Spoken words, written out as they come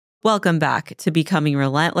Welcome back to Becoming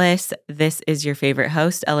Relentless. This is your favorite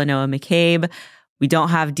host, Eleanor McCabe. We don't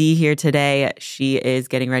have Dee here today. She is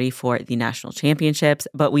getting ready for the national championships,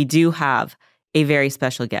 but we do have a very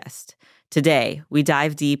special guest. Today, we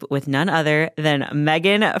dive deep with none other than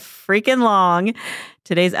Megan freaking Long.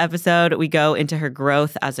 Today's episode, we go into her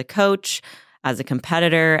growth as a coach, as a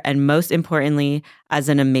competitor, and most importantly, as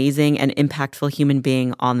an amazing and impactful human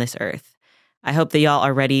being on this earth. I hope that y'all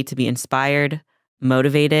are ready to be inspired,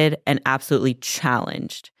 motivated, and absolutely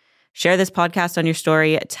challenged. Share this podcast on your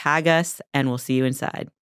story, tag us, and we'll see you inside.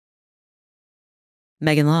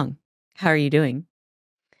 Megan Long, how are you doing?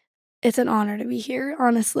 It's an honor to be here,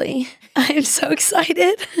 honestly. I'm so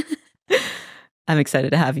excited. I'm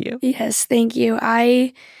excited to have you. Yes, thank you.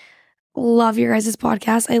 I love your guys'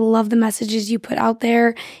 podcast. I love the messages you put out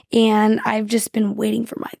there, and I've just been waiting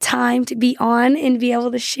for my time to be on and be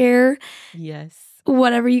able to share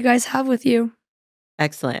whatever you guys have with you.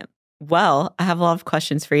 Excellent. Well, I have a lot of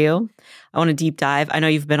questions for you. I want to deep dive. I know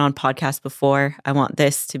you've been on podcasts before. I want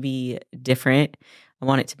this to be different. I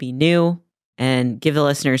want it to be new and give the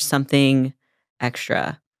listeners something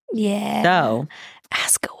extra. Yeah. So,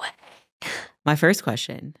 ask away. My first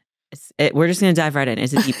question is, we're just going to dive right in.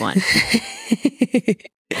 It's a deep one.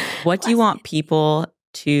 What do you want people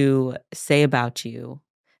to say about you?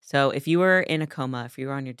 So if you were in a coma, if you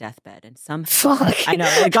were on your deathbed and Fuck. I know,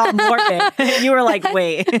 it got morbid. You were like,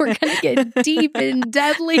 wait. We're going to get deep and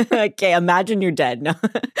deadly. Okay, imagine you're dead. No.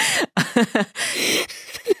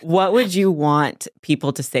 What would you want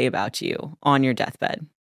people to say about you on your deathbed?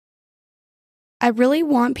 I really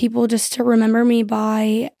want people just to remember me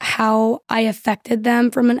by how I affected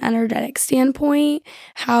them from an energetic standpoint,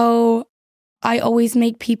 how I always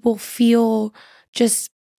make people feel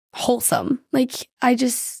just wholesome. Like,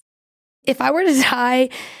 if I were to die,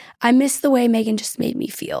 I miss the way Megan just made me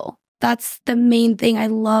feel. That's the main thing. I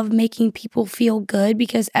love making people feel good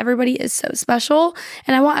because everybody is so special,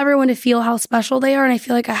 and I want everyone to feel how special they are. And I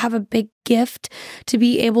feel like I have a big gift to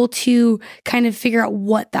be able to kind of figure out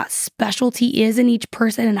what that specialty is in each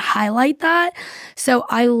person and highlight that. So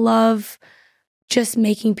I love just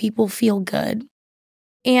making people feel good.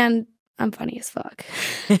 And I'm funny as fuck.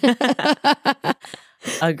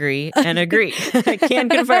 Agree and agree. I can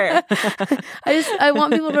confirm. I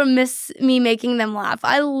want people to miss me making them laugh.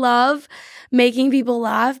 I love making people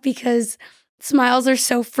laugh because smiles are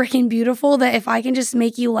so freaking beautiful that if I can just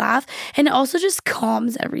make you laugh, and it also just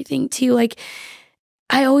calms everything too. Like,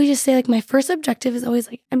 I always just say, like, my first objective is always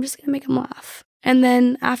like, I'm just going to make them laugh. And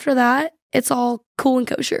then after that, it's all cool and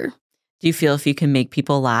kosher. Do you feel if you can make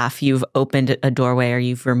people laugh, you've opened a doorway or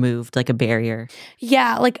you've removed like a barrier?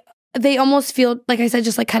 Yeah, like they almost feel, like I said,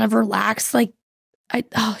 just like kind of relaxed. Like,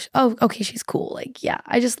 okay, she's cool. Like, yeah,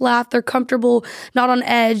 I just laugh. They're comfortable, not on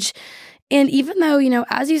edge. And even though,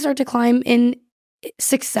 as you start to climb in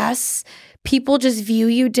success, people just view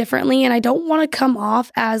you differently. And I don't want to come off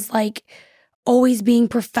as like always being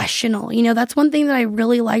professional. That's one thing that I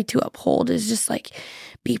really like to uphold is just like,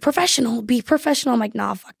 be professional, be professional. I'm like,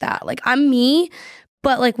 nah, fuck that. Like, I'm me,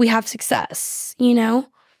 but like we have success,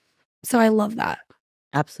 So I love that.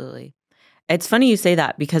 Absolutely. It's funny you say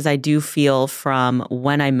that because I do feel from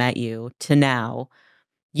when I met you to now,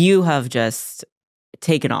 you have just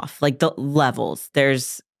taken off, like the levels.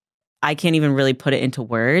 I can't even really put it into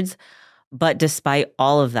words, but despite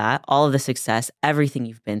all of that, all of the success, everything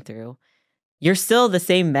you've been through, you're still the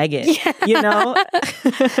same Megan,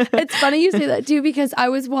 It's funny you say that too, because I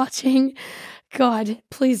was watching, God,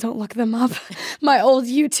 please don't look them up, my old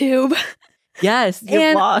YouTube. Yes,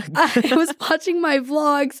 your vlogs. I was watching my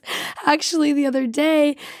vlogs actually the other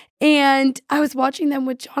day, and I was watching them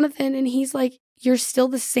with Jonathan, and he's like, you're still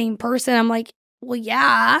the same person. I'm like, well,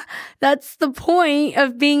 yeah, that's the point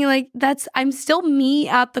of being like, I'm still me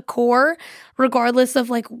at the core, regardless of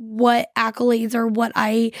like what accolades or what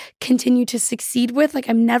I continue to succeed with. Like,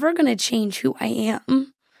 I'm never going to change who I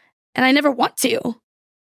am, and I never want to.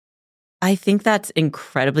 I think that's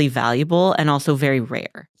incredibly valuable and also very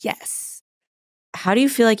rare. Yes. How do you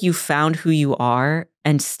feel like you found who you are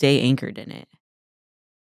and stay anchored in it?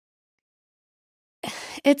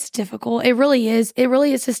 It's difficult. It really is. It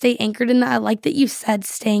really is to stay anchored in that. I like that you said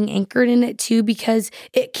staying anchored in it too, because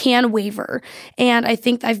it can waver. And I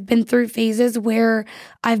think I've been through phases where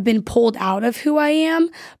I've been pulled out of who I am,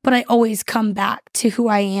 but I always come back to who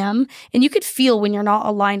I am. And you could feel when you're not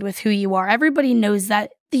aligned with who you are. Everybody knows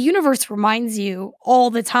that. The universe reminds you all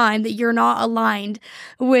the time that you're not aligned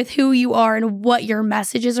with who you are and what your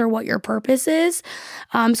message is or what your purpose is.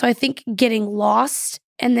 So I think getting lost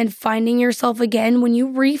and then finding yourself again, when you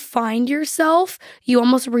re-find yourself, you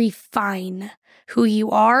almost refine who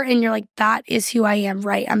you are. And you're like, that is who I am,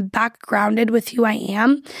 right? I'm back grounded with who I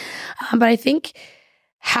am. But I think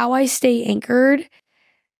how I stay anchored,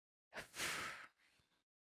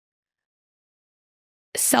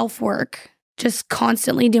 self-work, just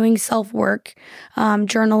constantly doing self-work,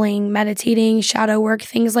 journaling, meditating, shadow work,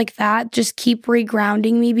 things like that, just keep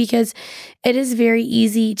regrounding me, because it is very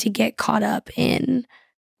easy to get caught up in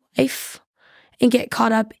life and get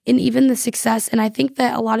caught up in even the success. And I think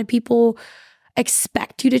that a lot of people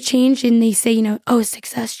expect you to change, and they say, oh,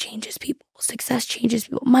 success changes people. Success changes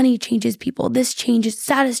people. Money changes people. This changes,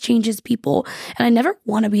 status changes people. And I never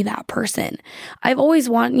want to be that person. I've always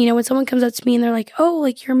want, when someone comes up to me and they're like, oh,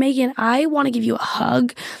 like, you're Megan, I want to give you a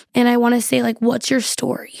hug. And I want to say, like, what's your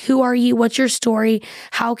story? Who are you? What's your story?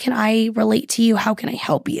 How can I relate to you? How can I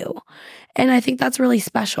help you? And I think that's really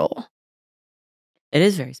special. It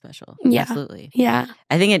is very special. Yeah. Absolutely. Yeah.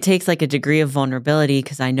 I think it takes like a degree of vulnerability,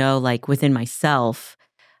 because I know, like, within myself,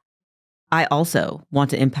 I also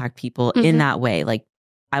want to impact people in that way. Like,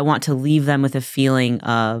 I want to leave them with a feeling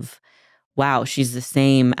of, wow, she's the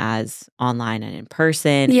same as online and in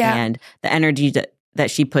person. Yeah. And the energy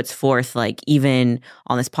that she puts forth, like, even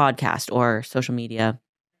on this podcast or social media,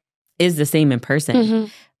 is the same in person.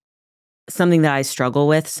 Something that I struggle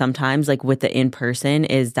with sometimes, like with the in-person,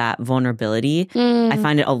 is that vulnerability. I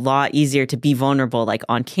find it a lot easier to be vulnerable, like,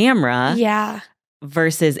 on camera. Yeah.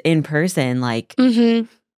 Versus in person, like,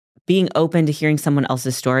 being open to hearing someone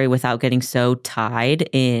else's story without getting so tied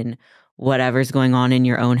in whatever's going on in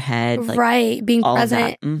your own head. Like, right. Being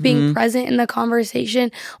present, being present in the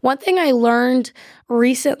conversation. One thing I learned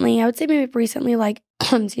recently, I would say maybe recently, like,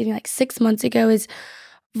 like 6 months ago, is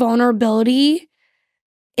vulnerability.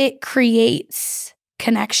 It creates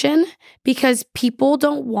connection, because people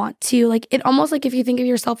don't want to, like, it almost like if you think of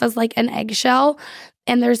yourself as like an eggshell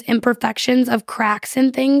and there's imperfections of cracks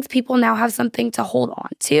and things, people now have something to hold on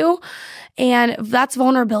to. And that's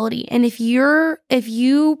vulnerability. And if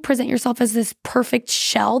you present yourself as this perfect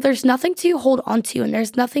shell, there's nothing to hold on to, and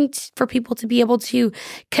there's nothing for people to be able to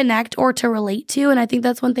connect or to relate to. And I think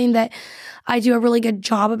that's one thing that I do a really good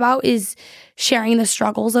job about, is sharing the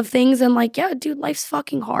struggles of things. And like, yeah, dude, life's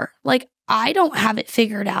fucking hard. Like, I don't have it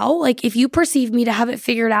figured out. Like, if you perceive me to have it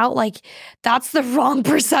figured out, like, that's the wrong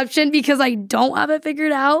perception, because I don't have it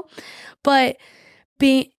figured out. But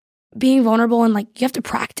being vulnerable, and like, you have to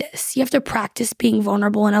practice. You have to practice being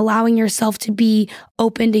vulnerable and allowing yourself to be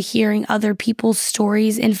open to hearing other people's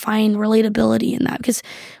stories and find relatability in that, because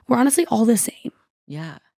we're honestly all the same.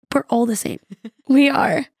 Yeah. We're all the same. We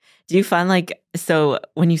are. Do you find, like, so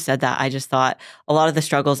when you said that, I just thought a lot of the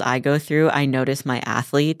struggles I go through, I notice my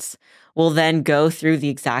athletes will then go through the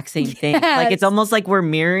exact same thing. Like, it's almost like we're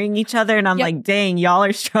mirroring each other. And I'm like, dang, y'all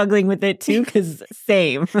are struggling with it too, because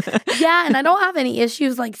same. Yeah. And I don't have any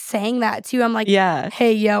issues like saying that too. I'm like,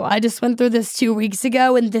 hey, yo, I just went through this 2 weeks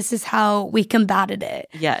ago, and this is how we combated it.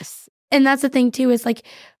 Yes. And that's the thing too, is like,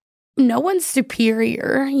 no one's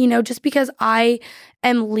superior, just because I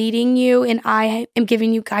am leading you and I am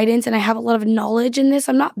giving you guidance and I have a lot of knowledge in this,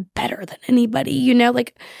 I'm not better than anybody,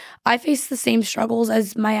 like, I face the same struggles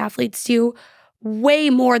as my athletes do,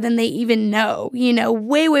 way more than they even know,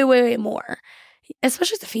 way, way, way, way more.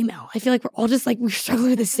 Especially as a female. I feel like we're all just like, we struggle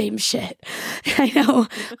with the same shit. I know.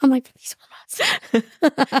 I'm like, these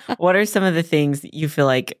hormones. What are some of the things that you feel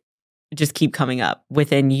like just keep coming up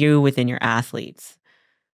within your athletes?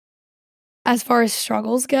 As far as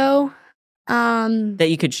struggles go, that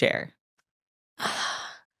you could share.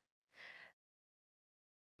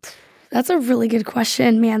 That's a really good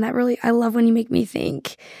question, man. I love when you make me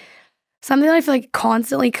think. Something that I feel like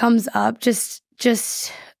constantly comes up,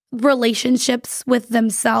 just relationships with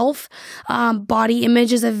themselves. Body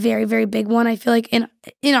image is a very, very big one. I feel like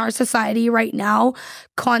in our society right now,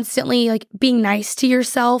 constantly like being nice to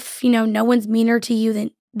yourself. No one's meaner to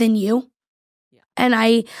you than you. Yeah. And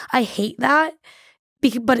I hate that,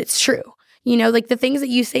 but it's true. Like the things that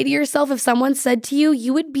you say to yourself, if someone said to you,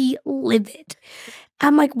 you would be livid.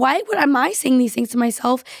 I'm like, why am I saying these things to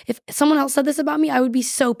myself? If someone else said this about me, I would be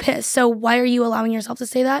so pissed. So why are you allowing yourself to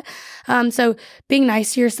say that? So being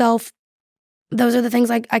nice to yourself, those are the things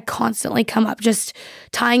I constantly come up. Just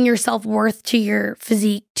tying your self-worth to your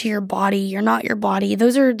physique, to your body. You're not your body.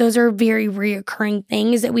 Those are very reoccurring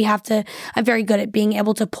things that we have to, I'm very good at being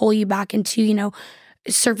able to pull you back into,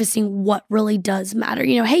 surfacing what really does matter.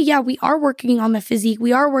 Hey, yeah, we are working on the physique,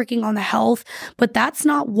 we are working on the health, but that's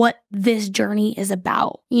not what this journey is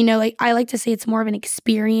about. Like I like to say it's more of an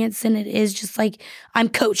experience than it is just like I'm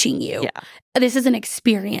coaching you. Yeah. This is an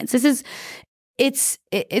experience. It's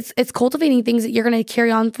cultivating things that you're going to carry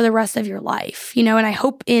on for the rest of your life, and I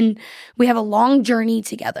hope we have a long journey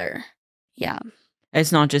together. Yeah.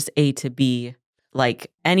 It's not just A to B.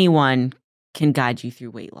 Like anyone can guide you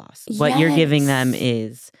through weight loss. What you're giving them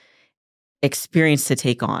is experience to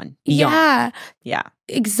take on beyond. Yeah.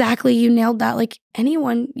 Exactly. You nailed that. Like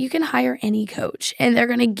anyone, you can hire any coach and they're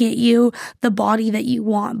going to get you the body that you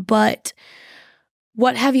want. But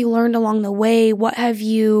what have you learned along the way? What have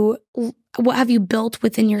you built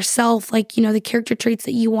within yourself? Like, you know, the character traits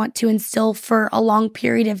that you want to instill for a long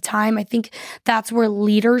period of time. I think that's where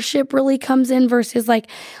leadership really comes in versus like,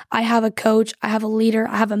 I have a coach, I have a leader,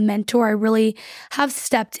 I have a mentor. I really have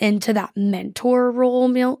stepped into that mentor role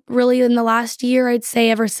really in the last year, I'd say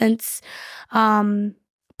ever since,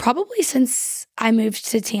 probably since I moved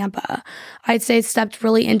to Tampa. I'd say I stepped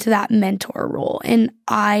really into that mentor role and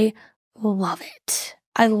I love it.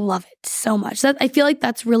 I love it so much. I feel like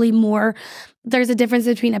that's really more, there's a difference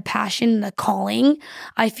between a passion and a calling.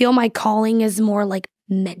 I feel my calling is more like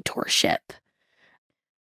mentorship.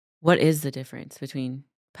 What is the difference between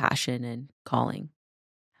passion and calling?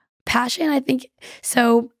 Passion, I think,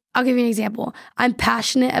 so I'll give you an example. I'm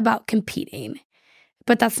passionate about competing,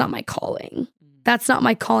 but that's not my calling. That's not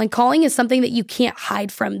my calling. Calling is something that you can't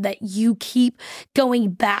hide from, that you keep going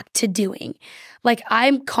back to doing. Like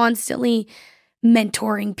I'm constantly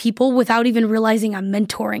mentoring people without even realizing I'm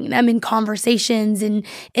mentoring them in conversations and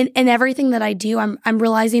everything that I do. I'm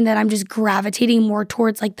realizing that I'm just gravitating more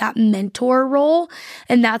towards like that mentor role.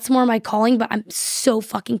 And that's more my calling, but I'm so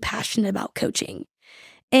fucking passionate about coaching.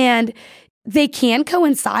 And they can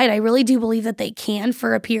coincide. I really do believe that they can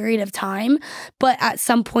for a period of time. But at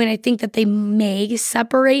some point, I think that they may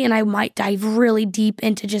separate and I might dive really deep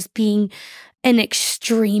into just being an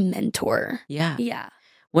extreme mentor. Yeah. Yeah.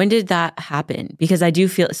 When did that happen? Because I do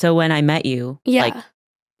feel, so when I met you, Yeah. like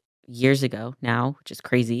years ago now, which is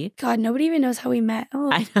crazy. God, nobody even knows how we met. Oh.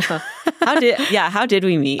 I know. How did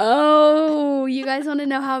we meet? Oh, you guys want to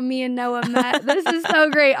know how me and Noah met? This is so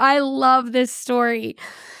great. I love this story.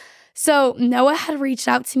 So Noah had reached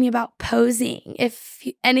out to me about posing. If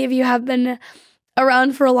any of you have been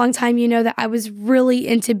around for a long time, you know that I was really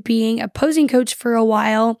into being a posing coach for a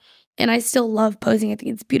while. And I still love posing. I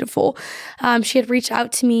think it's beautiful. She had reached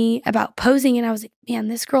out to me about posing and I was like, man,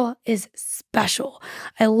 this girl is special.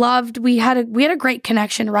 We had a great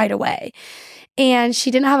connection right away. And she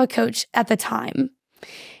didn't have a coach at the time.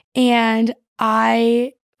 And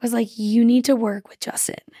I was like, you need to work with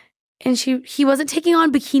Justin. And he wasn't taking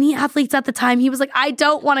on bikini athletes at the time. He was like, I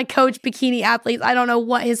don't want to coach bikini athletes. I don't know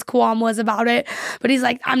what his qualm was about it. But he's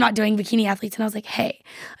like, I'm not doing bikini athletes. And I was like, hey,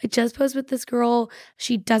 I just posed with this girl.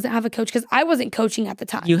 She doesn't have a coach. Because I wasn't coaching at the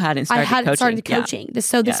time. You hadn't started coaching. I hadn't started coaching.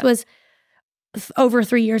 Yeah. This was over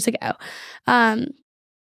 3 years ago. And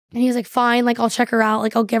he was like, fine, like I'll check her out.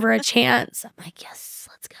 Like I'll give her a chance. I'm like, yes,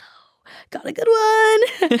 let's go. Got a good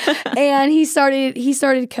one. And he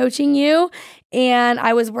started coaching you. And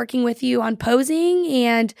I was working with you on posing,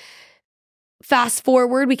 and fast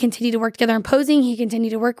forward, we continued to work together on posing. He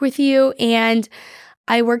continued to work with you, and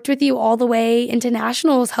I worked with you all the way into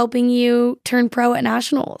nationals, helping you turn pro at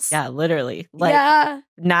nationals. Yeah, literally. Like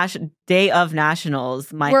day of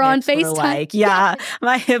nationals, we're on FaceTime. Were like,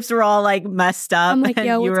 my hips were all like messed up. I'm like,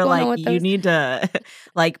 yo, you were like, you need to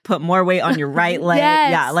like put more weight on your right leg.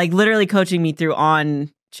 Yes. Yeah, like literally coaching me through on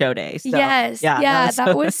show day. So, yes. Yeah.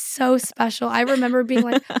 That was so special. I remember being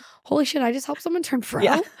like, holy shit, I just helped someone turn pro.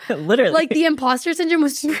 Yeah, literally. Like the imposter syndrome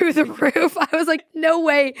was through the roof. I was like, no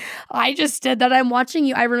way. I just did that. I'm watching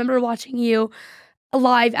you. I remember watching you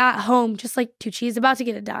live at home, just like, dude, she's about to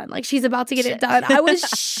get it done. Like she's about to get it done. I was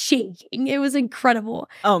shaking. It was incredible.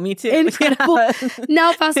 Oh, me too. Incredible. Yeah.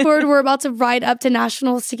 Now fast forward, we're about to ride up to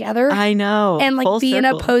nationals together. I know. And like be in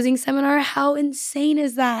a posing seminar. How insane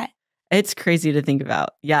is that? It's crazy to think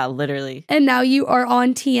about. Yeah, literally. And now you are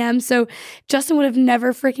on TM. So Justin would have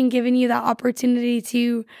never freaking given you that opportunity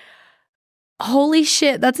to, holy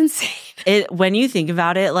shit, that's insane. When you think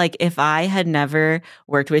about it, like if I had never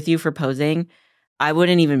worked with you for posing, I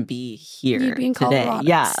wouldn't even be here You'd be in today. Colorado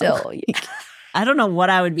yeah. still. I don't know what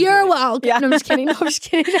I would be You're doing. welcome. Yeah. No, I'm just kidding. No, I'm just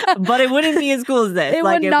kidding. But it wouldn't be as cool as this. It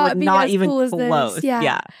would not be as even cool as close. This.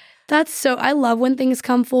 Yeah. That's so, I love when things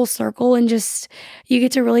come full circle and just, you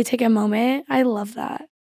get to really take a moment. I love that.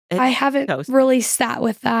 I haven't really sat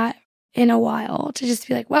with that in a while to just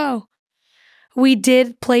be like, wow, we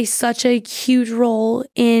did play such a huge role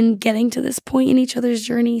in getting to this point in each other's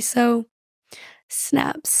journey. So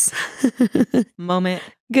snaps. Moment.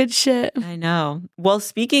 Good shit. I know. Well,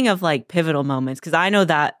 speaking of like pivotal moments, because I know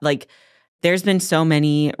that like there's been so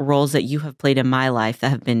many roles that you have played in my life that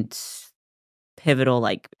have been pivotal,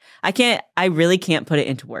 like I really can't put it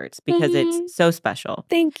into words because it's so special.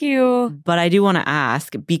 Thank you. But I do want to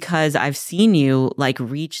ask, because I've seen you like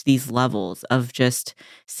reach these levels of just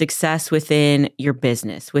success within your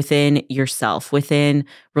business, within yourself, within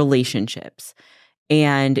relationships.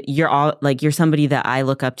 And you're somebody that I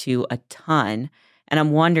look up to a ton. And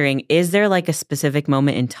I'm wondering, is there like a specific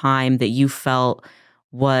moment in time that you felt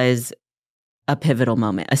was a pivotal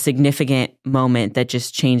moment, a significant moment that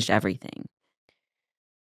just changed everything?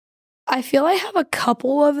 I feel I have a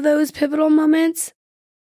couple of those pivotal moments.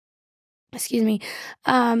 Excuse me.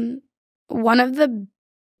 One of the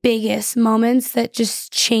biggest moments that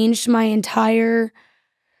just changed my entire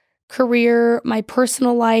career, my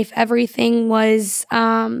personal life, everything was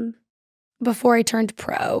before I turned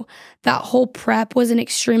pro. That whole prep was I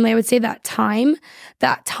would say that time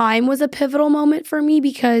was a pivotal moment for me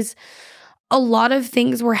because a lot of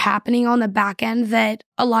things were happening on the back end that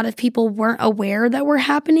a lot of people weren't aware that were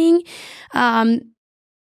happening.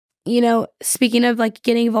 Speaking of like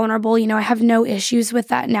getting vulnerable, I have no issues with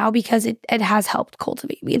that now because it has helped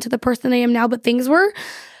cultivate me into the person I am now. But things were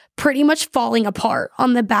pretty much falling apart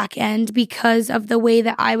on the back end because of the way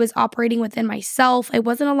that I was operating within myself. I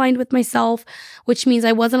wasn't aligned with myself, which means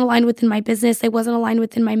I wasn't aligned within my business. I wasn't aligned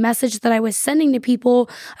within my message that I was sending to people.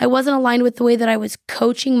 I wasn't aligned with the way that I was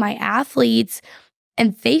coaching my athletes,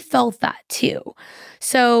 and they felt that too.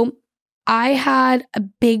 So I had a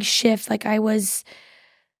big shift. Like I was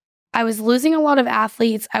losing a lot of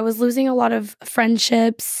athletes. I was losing a lot of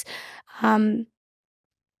friendships.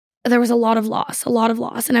 There was a lot of loss,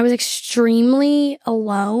 and I was extremely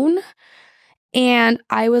alone. And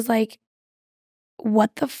I was like,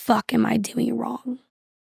 what the fuck am I doing wrong?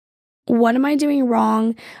 What am I doing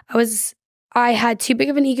wrong? I had too big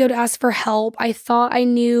of an ego to ask for help. I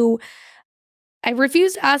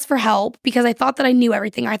refused to ask for help because I thought that I knew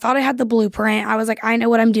everything. I thought I had the blueprint. I was like, I know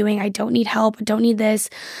what I'm doing. I don't need help. I don't need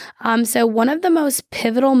this. So one of the most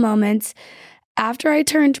pivotal moments after I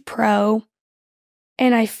turned pro,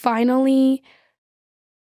 and I finally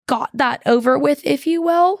got that over with, if you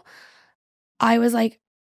will, I was like,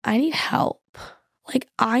 I need help. Like,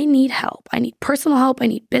 I need help. I need personal help. I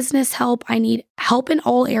need business help. I need help in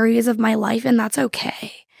all areas of my life, and that's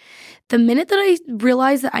okay. The minute that I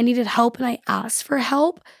realized that I needed help and I asked for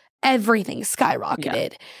help, everything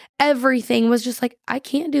skyrocketed. Yeah. Everything was just like, I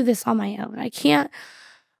can't do this on my own. I can't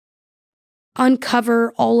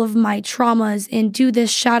uncover all of my traumas and do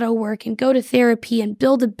this shadow work and go to therapy and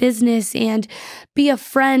build a business and be a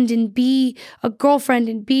friend and be a girlfriend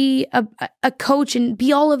and be a coach and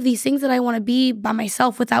be all of these things that I want to be by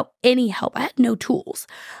myself without any help. I had no tools.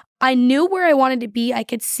 I knew where I wanted to be. I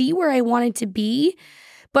could see where I wanted to be,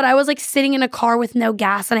 but I was like sitting in a car with no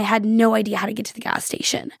gas and I had no idea how to get to the gas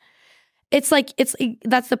station. It's like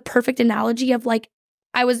that's the perfect analogy of like,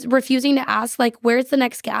 I was refusing to ask, like, where's the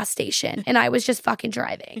next gas station? And I was just fucking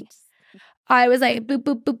driving. I was like, boop,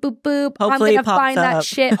 boop, boop, boop, boop. Hopefully I'm going to find up. that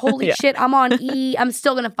shit. Holy shit, I'm on E. I'm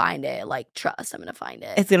still going to find it. Like, trust, I'm going to find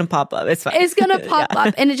it. It's going to pop up. It's fine. It's going to pop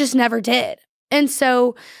up. And it just never did. And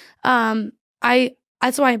so that's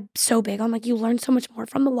why I'm so big on, like, you learn so much more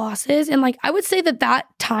from the losses. And, like, I would say that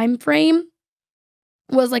time frame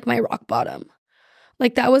was, like, my rock bottom.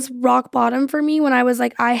 Like, that was rock bottom for me when I was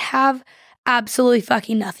like, I have absolutely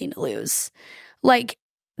fucking nothing to lose. Like,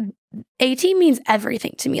 A-Team means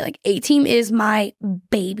everything to me. Like, A-Team is my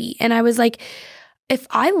baby. And I was like, if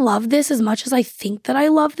I love this as much as I think that I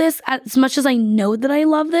love this, as much as I know that I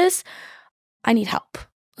love this, I need help.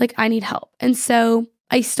 Like, I need help. And so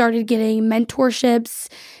I started getting mentorships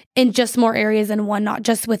in just more areas than one, not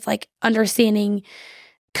just with like understanding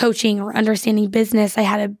coaching or understanding business. I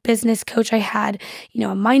had a business coach. I had, a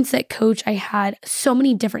mindset coach. I had so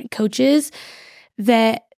many different coaches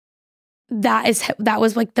that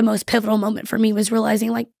was like the most pivotal moment for me, was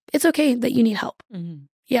realizing like, it's okay that you need help. Mm-hmm.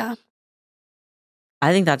 Yeah.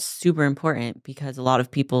 I think that's super important because a lot of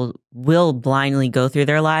people will blindly go through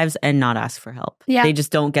their lives and not ask for help. Yeah. They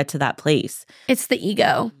just don't get to that place. It's the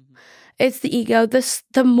ego. It's the ego.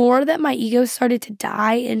 The more that my ego started to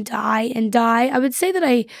die and die and die, I would say that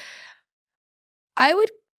I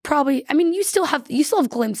would probably, I mean, you still have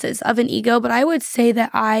glimpses of an ego, but I would say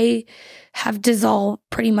that I have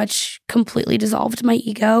pretty much completely dissolved my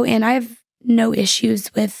ego, and I have no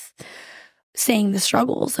issues with saying the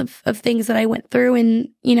struggles of things that I went through. And,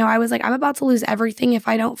 I was like, I'm about to lose everything if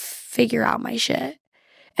I don't figure out my shit.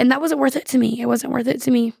 And that wasn't worth it to me. It wasn't worth it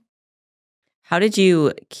to me. How did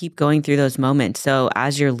you keep going through those moments? So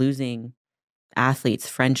as you're losing athletes,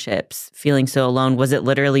 friendships, feeling so alone, was it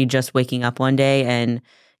literally just waking up one day and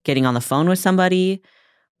getting on the phone with somebody?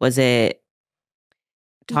 Was it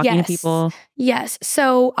talking to people? Yes.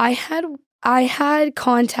 So I had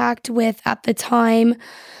contact with, at the time,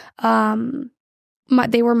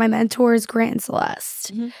 they were my mentors, Grant and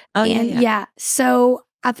Celeste. Mm-hmm. Oh, and yeah. So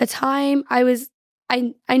at the time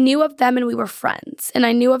I knew of them and we were friends, and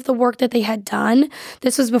I knew of the work that they had done.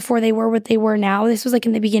 This was before they were what they were now. This was like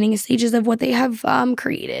in the beginning stages of what they have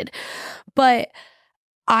created. But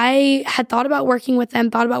I had thought about working with them,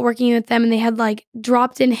 and they had like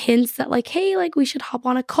dropped in hints that like, hey, like we should hop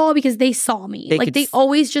on a call, because they saw me. They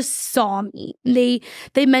always just saw me. They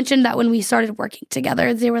mentioned that when we started working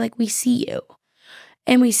together, they were like, we see you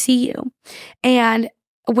and we see you. And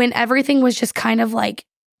when everything was just kind of like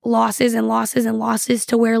losses and losses and losses,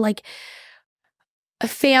 to where like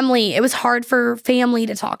it was hard for family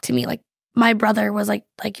to talk to me. Like my brother was like,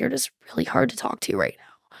 you're just really hard to talk to right now.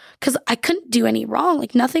 Because I couldn't do any wrong.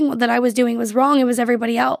 Like nothing that I was doing was wrong. It was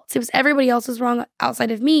everybody else. It was everybody else was wrong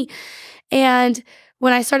outside of me. And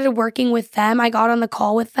when I started working with them, I got on the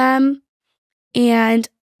call with them, and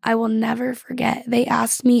I will never forget. They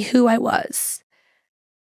asked me who I was.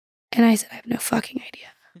 And I said, I have no fucking idea.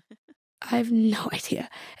 I have no idea.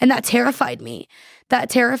 And that terrified me.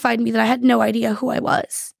 That I had no idea who I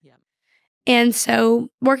was. Yeah. And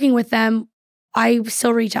so working with them, I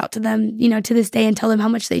still reach out to them, to this day, and tell them how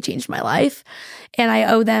much they changed my life. And I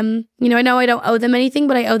owe them, I know I don't owe them anything,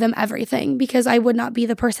 but I owe them everything, because I would not be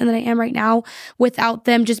the person that I am right now without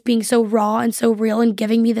them just being so raw and so real and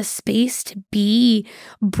giving me the space to be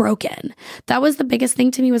broken. That was the biggest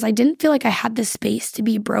thing to me, was I didn't feel like I had the space to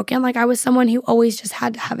be broken. Like I was someone who always just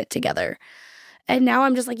had to have it together. And now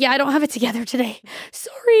I'm just like, yeah, I don't have it together today.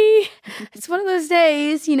 Sorry. It's one of those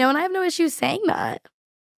days, and I have no issue saying that.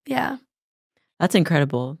 Yeah. That's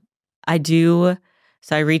incredible. So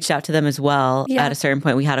I reached out to them as well. Yeah. At a certain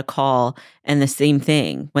point, we had a call, and the same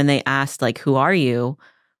thing. When they asked, like, who are you?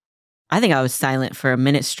 I think I was silent for a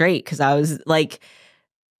minute straight, because I was like,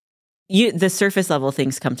 the surface level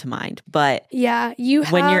things come to mind. But yeah,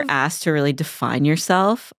 when you're asked to really define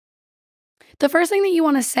yourself, the first thing that you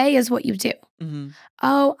want to say is what you do. Mm-hmm.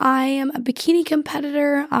 Oh, I am a bikini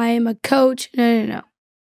competitor. I am a coach. No.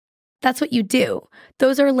 That's what you do.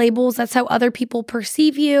 Those are labels. That's how other people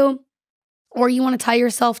perceive you. Or you want to tie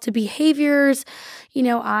yourself to behaviors.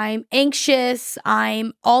 I'm anxious.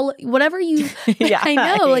 I'm all, whatever you, yeah. I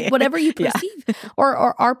know, like whatever you perceive or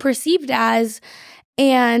are perceived as.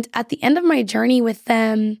 And at the end of my journey with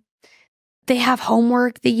them, they have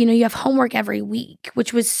homework. You have homework every week,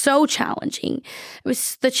 which was so challenging. It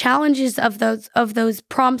was the challenges of those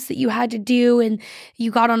prompts that you had to do, and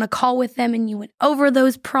you got on a call with them and you went over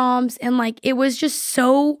those prompts, and like it was just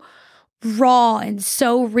so raw and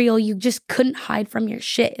so real. You just couldn't hide from your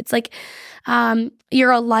shit. It's like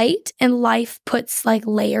you're a light, and life puts like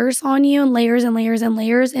layers on you, and layers and layers and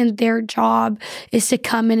layers, and their job is to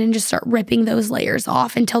come in and just start ripping those layers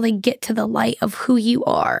off until they get to the light of who you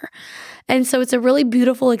are. And so it's a really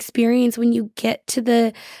beautiful experience when you get to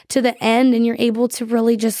the end and you're able to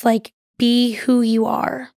really just like be who you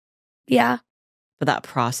are. Yeah. But that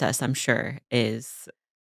process, I'm sure, it's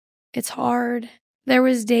hard. There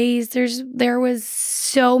was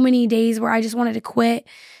so many days where I just wanted to quit.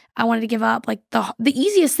 I wanted to give up. Like the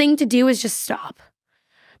easiest thing to do is just stop.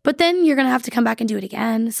 But then you're going to have to come back and do it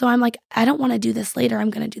again. So I'm like, I don't want to do this later. I'm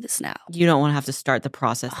going to do this now. You don't want to have to start the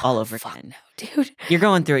process all over again. No, dude. You're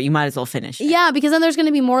going through it. You might as well finish it. Yeah, because then there's going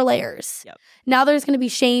to be more layers. Yep. Now there's going to be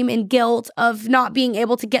shame and guilt of not being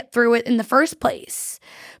able to get through it in the first place.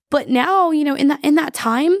 But now, in that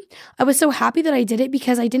time, I was so happy that I did it,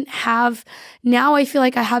 because now I feel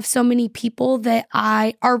like I have so many people that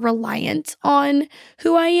are reliant on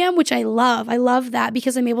who I am, which I love. I love that,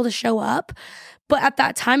 because I'm able to show up. But at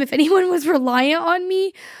that time, if anyone was reliant on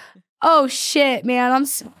me, oh shit, man, I'm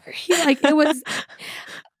sorry. Like it was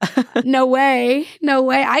no way.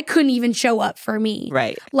 I couldn't even show up for me.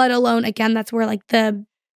 Right. Let alone, again, that's where like the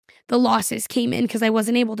losses came in, because I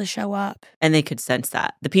wasn't able to show up. And they could sense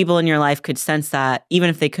that. The people in your life could sense that, even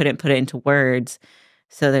if they couldn't put it into words.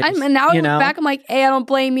 So that now I look back, I'm like, hey, I don't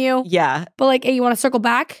blame you. Yeah. But like, hey, you want to circle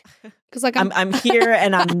back? Because like I'm here,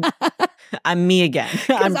 and I'm me again.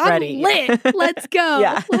 I'm ready. Lit. Let's go.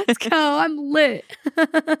 Yeah. Let's go. I'm lit.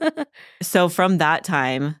 So from that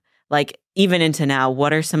time, like even into now,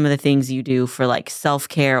 what are some of the things you do for like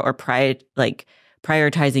self-care or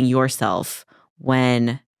prioritizing yourself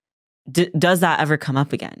when does that ever come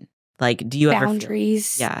up again? Like, do you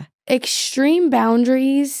boundaries? Yeah. Extreme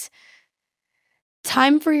boundaries.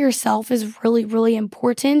 Time for yourself is really, really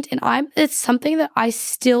important. And it's something that I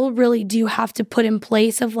still really do have to put in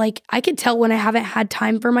place of like, I could tell when I haven't had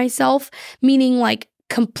time for myself, meaning like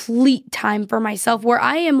complete time for myself where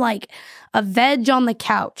I am like a veg on the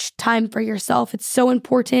couch. Time for yourself. It's so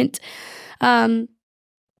important.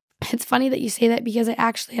 It's funny that you say that because I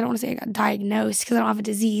don't want to say I got diagnosed because I don't have a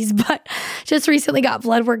disease, but just recently got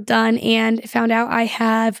blood work done and found out I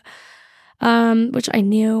have, which I fucking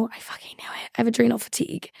knew it. I have adrenal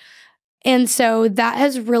fatigue. And so that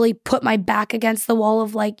has really put my back against the wall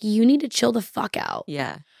of like, you need to chill the fuck out.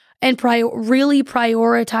 Yeah. And really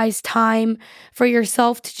prioritize time for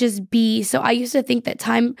yourself to just be. So I used to think that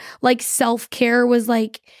time, like self-care was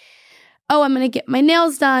like, oh, I'm going to get my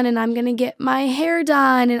nails done and I'm going to get my hair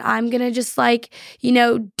done and I'm going to just like,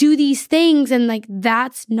 do these things. And like,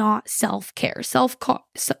 that's not self-care.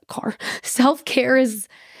 Self-care is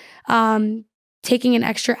taking an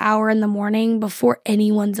extra hour in the morning before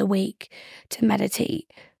anyone's awake to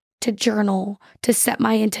meditate, to journal, to set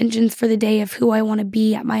my intentions for the day of who I want to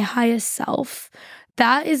be at my highest self.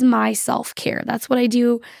 That is my self-care. That's what I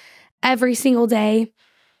do every single day.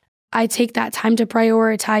 I take that time to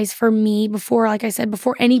prioritize for me before, like I said,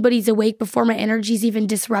 before anybody's awake, before my energy's even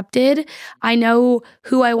disrupted. I know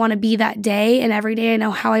who I want to be that day. And every day I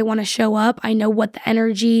know how I want to show up. I know what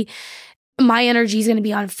my energy is going to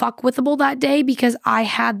be unfuckwithable that day because I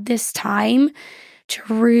had this time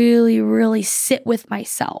to really, really sit with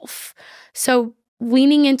myself. So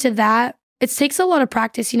leaning into that, it takes a lot of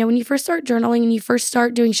practice. When you first start journaling and you first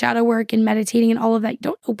start doing shadow work and meditating and all of that, you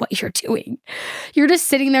don't know what you're doing. You're just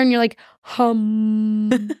sitting there and you're like, You're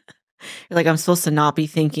like, I'm supposed to not be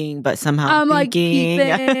thinking, but somehow I'm thinking.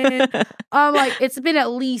 Like, I'm like, it's been at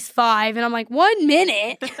least 5. And I'm like, 1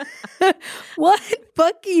 minute? 1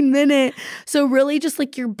 fucking minute. So really just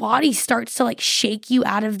like your body starts to like shake you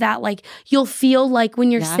out of that. Like you'll feel like when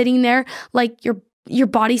you're sitting there, like your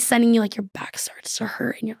body's sending you like your back starts to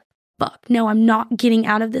hurt and you're like, fuck, no, I'm not getting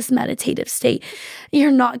out of this meditative state. You're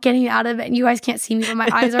not getting out of it. And you guys can't see me, but my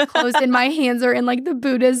eyes are closed and my hands are in like the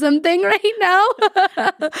Buddhism thing right now.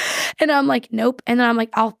 And I'm like, nope. And then I'm like,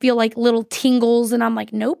 I'll feel like little tingles. And I'm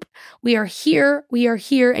like, nope, we are here. We are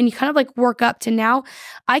here. And you kind of like work up to now.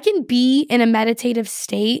 I can be in a meditative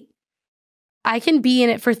state. I can be in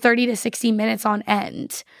it for 30 to 60 minutes on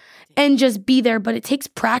end. And just be there, but it takes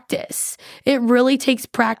practice. It really takes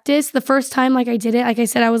practice. The first time like I did it, like I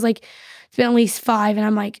said, I was like, it's been at least 5. And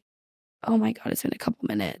I'm like, oh my God, it's been a couple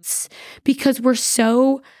minutes. Because we're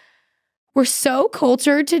so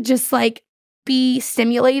cultured to just like be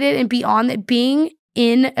stimulated and be on that. Being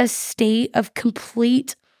in a state of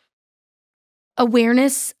complete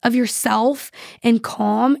awareness of yourself and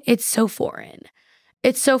calm, it's so foreign.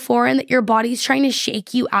 It's so foreign that your body's trying to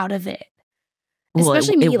shake you out of it.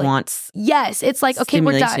 Especially me, it wants yes, it's like, okay,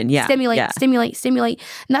 we're done. Yeah. Stimulate.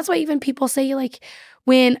 And that's why even people say like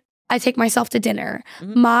when I take myself to dinner,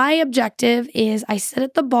 my objective is I sit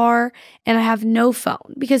at the bar and I have no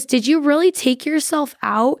phone. Because did you really take yourself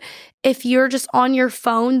out if you're just on your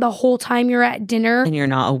phone the whole time you're at dinner? And you're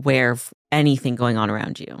not aware of anything going on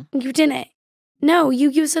around you. You didn't. No, you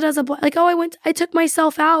use it as like, oh, I took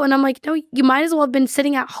myself out. And I'm like, no, you might as well have been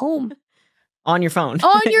sitting at home. On your phone.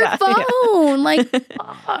 On your phone. Yeah. Like,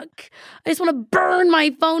 fuck. I just want to burn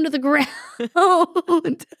my phone to the ground.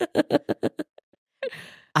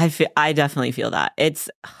 I definitely feel that.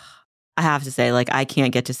 I have to say, like, I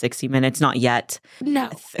can't get to 60 minutes. Not yet. No.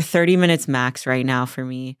 30 minutes max right now for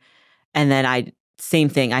me. And then same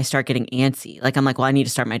thing. I start getting antsy. Like, I'm like, well, I need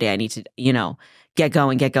to start my day. I need to, get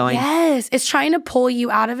going. Yes. It's trying to pull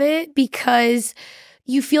you out of it because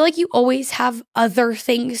you feel like you always have other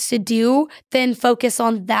things to do than focus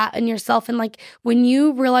on that and yourself. And like when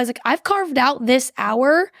you realize like I've carved out this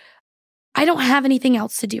hour, I don't have anything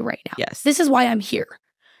else to do right now. Yes. This is why I'm here.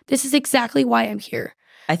 This is exactly why I'm here.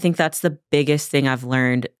 I think that's the biggest thing I've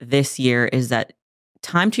learned this year is that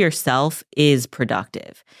time to yourself is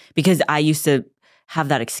productive because I used to have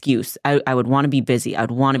that excuse. I would want to be busy. I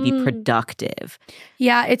would want to be productive.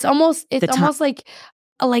 Yeah. It's almost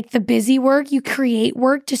like the busy work, you create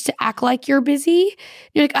work just to act like you're busy.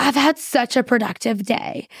 You're like, I've had such a productive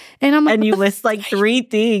day. And I'm like, and you list like 3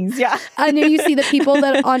 things. Yeah. I know you see the people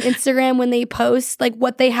that on Instagram when they post like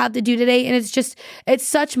what they have to do today. And it's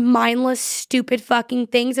such mindless, stupid fucking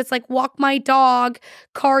things. It's like walk my dog,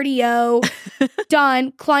 cardio,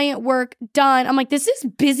 done, client work, done. I'm like, this is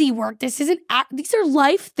busy work. This isn't, these are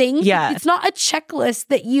life things. Yeah. It's not a checklist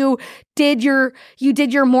that you did your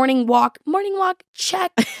morning walk,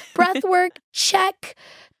 check. Breath work, check.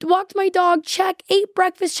 Walked my dog, check. Ate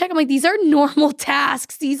breakfast, check. I'm like, these are normal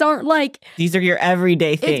tasks. These aren't like... These are your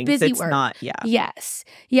everyday things. It's busy work. Not, yeah. Yes.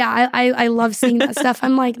 Yeah, I love seeing that stuff.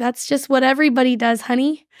 I'm like, that's just what everybody does,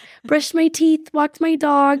 honey. Brushed my teeth, walked my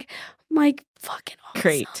dog, I'm like, fucking awesome.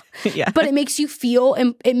 Great. Yeah. But it makes you feel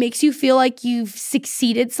like you've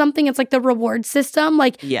succeeded something. It's like the reward system.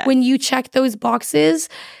 Like when you check those boxes,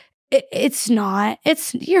 it's not.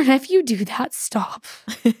 If you do that, stop.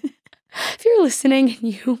 If you're listening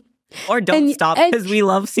and you or don't stop because we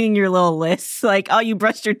love seeing your little lists. Like, oh, you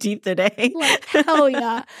brushed your teeth today. Like, hell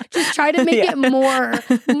yeah. Just try to make it more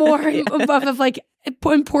of like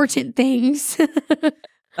important things.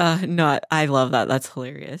 No, I love that. That's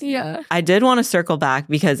hilarious. Yeah. I did want to circle back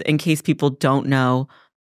because in case people don't know,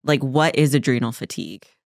 like, what is adrenal fatigue?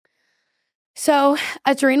 So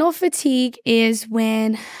adrenal fatigue is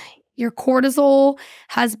when your cortisol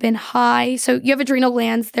has been high. So you have adrenal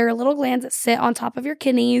glands. They're little glands that sit on top of your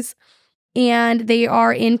kidneys, and they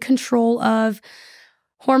are in control of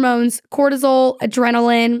hormones, cortisol,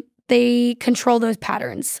 adrenaline. They control those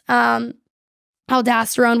patterns.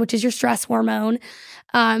 Aldosterone, which is your stress hormone.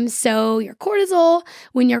 So your cortisol,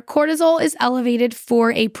 when your cortisol is elevated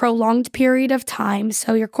for a prolonged period of time,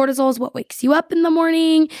 so your cortisol is what wakes you up in the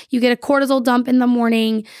morning, you get a cortisol dump in the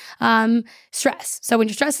morning, stress. So when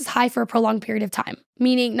your stress is high for a prolonged period of time,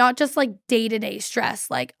 meaning not just like day-to-day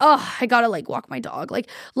stress, like, oh, I gotta like walk my dog,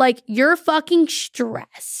 like you're fucking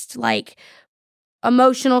stressed, like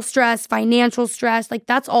emotional stress, financial stress, like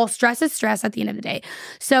that's all stress is stress at the end of the day.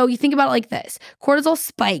 So you think about it like this, cortisol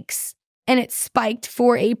spikes and it spiked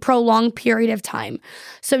for a prolonged period of time.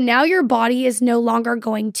 So now your body is no longer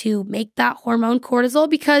going to make that hormone cortisol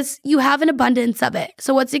because you have an abundance of it.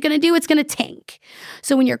 So what's it going to do? It's going to tank.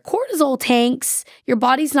 So when your cortisol tanks, your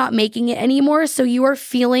body's not making it anymore. So you are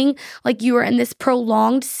feeling like you are in this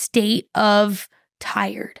prolonged state of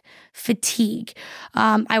tired, fatigue.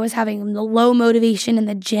 I was having low motivation in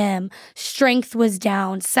the gym. Strength was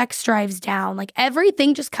down. Sex drive's down. Like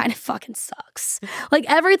everything just kind of fucking sucks. Like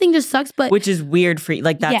everything just sucks. But which is weird for you.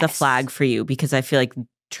 Like that's a flag for you because I feel like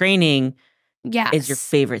training is your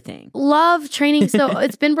favorite thing. Love training. So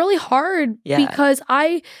it's been really hard because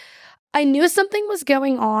I knew something was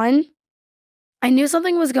going on.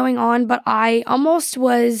 But I almost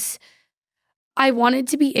was. I wanted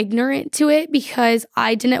to be ignorant to it because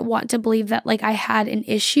I didn't want to believe that like I had an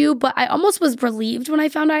issue, but I almost was relieved when I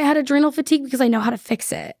found out I had adrenal fatigue because I know how to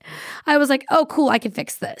fix it. I was like, oh, cool, I can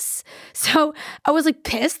fix this. So I was like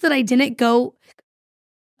pissed that I didn't go,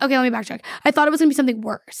 okay, let me backtrack. I thought it was going to be something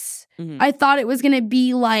worse. Mm-hmm. I thought it was going to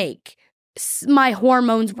be like my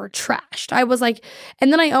hormones were trashed. I was like,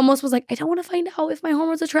 and then I almost was like, I don't want to find out if my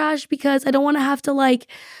hormones are trashed because I don't want to have to like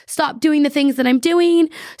stop doing the things that I'm doing.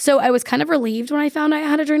 So I was kind of relieved when I found I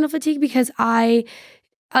had adrenal fatigue because like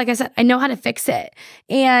I said, I know how to fix it.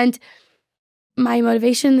 And my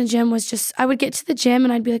motivation in the gym was just, I would get to the gym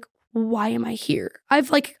and I'd be like, why am I here? I've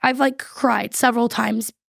cried several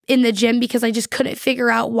times in the gym because I just couldn't figure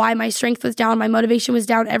out why my strength was down, my motivation was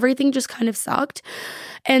down, everything just kind of sucked.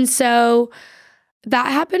 And so that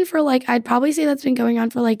happened for like, I'd probably say that's been going on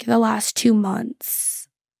for like the last 2 months.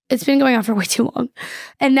 It's been going on for way too long.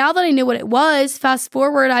 And now that I knew what it was, fast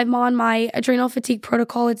forward, I'm on my adrenal fatigue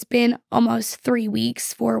protocol. It's been almost 4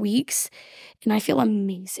 weeks, and I feel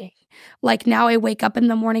amazing. Like now I wake up in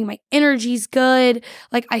the morning, my energy's good.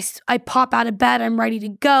 Like I pop out of bed, I'm ready to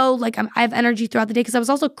go. Like I have energy throughout the day because I was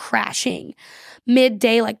also crashing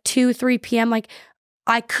midday, like 2-3 p.m. Like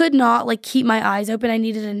I could not like keep my eyes open. I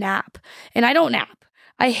needed a nap, and I don't nap.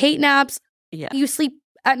 I hate naps. Yeah. You sleep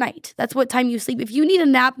at night. That's what time you sleep. If you need a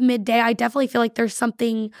nap midday, I definitely feel like there's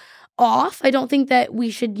something off. I don't think that we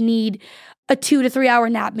should need a 2 to 3 hour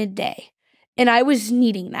nap midday. And I was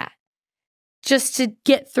needing that just to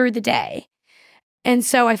get through the day. And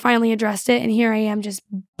so I finally addressed it, and here I am just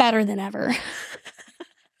better than ever.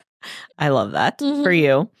 I love that for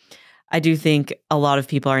you. I do think a lot of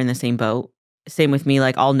people are in the same boat. Same with me.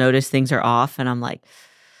 Like I'll notice things are off and I'm like,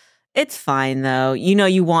 it's fine though. You know,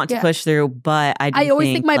 you want to push through, but I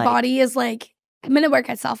always think my body is like, I'm going to work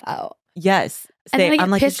itself out. Yes. And then I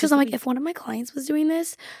get pissed because I'm like, if one of my clients was doing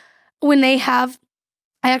this,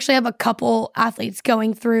 I actually have a couple athletes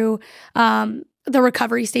going through the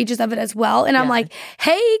recovery stages of it as well. And I'm like,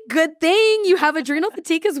 hey, good thing you have adrenal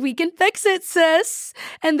fatigue because we can fix it, sis.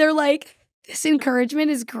 And they're like, this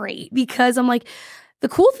encouragement is great because I'm like, the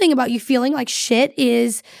cool thing about you feeling like shit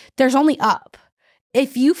is there's only up.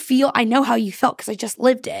 If you feel, I know how you felt because I just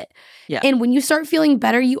lived it. Yeah. And when you start feeling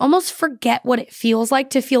better, you almost forget what it feels like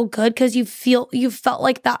to feel good because you've felt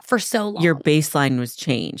like that for so long. Your baseline was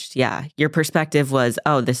changed. Yeah. Your perspective was,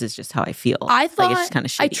 oh, this is just how I feel. I thought, like, it's just kind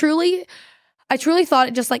of shitty. I truly thought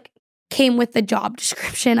it just like came with the job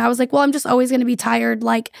description. I was like, well, I'm just always going to be tired.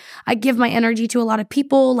 Like, I give my energy to a lot of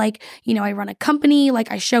people. Like, you know, I run a company.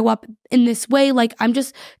 Like, I show up in this way. Like, I'm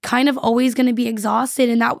just kind of always going to be exhausted.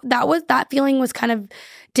 And that feeling was kind of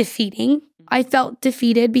defeating. I felt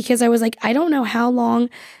defeated because I was like, I don't know how long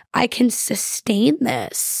I can sustain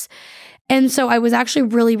this. And so I was actually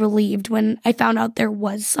really relieved when I found out there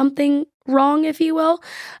was something wrong, if you will,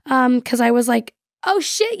 because I was like, oh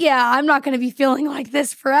shit, yeah, I'm not going to be feeling like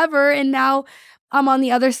this forever. And now I'm on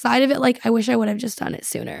the other side of it. Like, I wish I would have just done it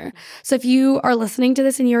sooner. So if you are listening to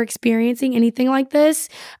this and you're experiencing anything like this,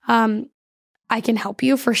 I can help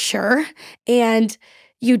you for sure. And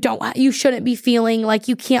you shouldn't be feeling like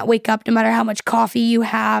you can't wake up no matter how much coffee you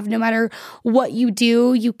have, no matter what you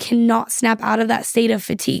do. You cannot snap out of that state of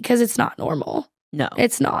fatigue because it's not normal. No,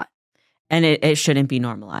 it's not. And it shouldn't be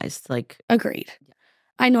normalized. Like, agreed.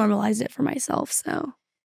 I normalized it for myself, so.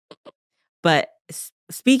 But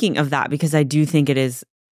speaking of that, because I do think it is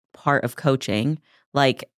part of coaching,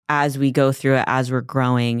 like as we go through it, as we're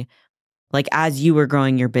growing, like as you were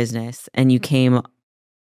growing your business and you came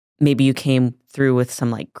through with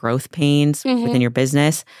some like growth pains within your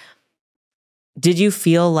business, did you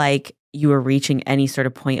feel like you were reaching any sort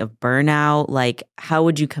of point of burnout? Like, how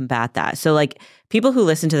would you combat that? So like people who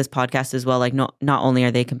listen to this podcast as well, like not only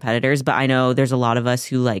are they competitors, but I know there's a lot of us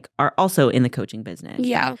who like are also in the coaching business.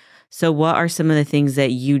 Yeah. So what are some of the things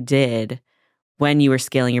that you did when you were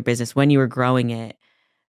scaling your business, when you were growing it,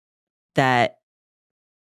 that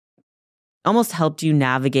almost helped you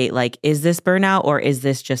navigate, like, is this burnout or is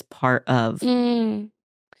this just part of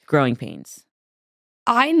growing pains?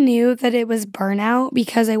 I knew that it was burnout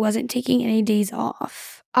because I wasn't taking any days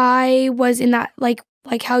off. I was in that, like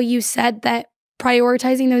how you said, that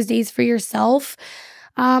prioritizing those days for yourself.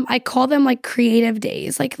 I call them like creative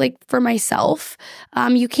days, like for myself.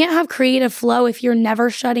 You can't have creative flow if you're never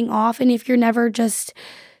shutting off and if you're never just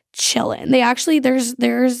chilling. There's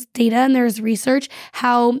data and there's research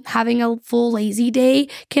how having a full lazy day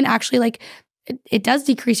can actually like it does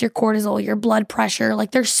decrease your cortisol, your blood pressure.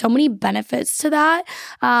 Like there's so many benefits to that.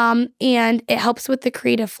 And it helps with the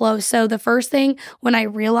creative flow. So the first thing when I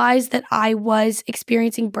realized that I was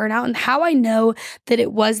experiencing burnout, and how I know that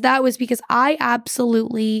it was because I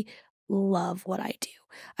absolutely love what I do.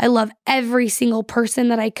 I love every single person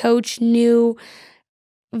that I coach, new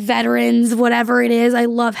veterans, whatever it is. I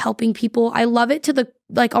love helping people. I love it to the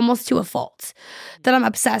like almost to a fault that I'm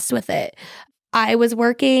obsessed with it. I was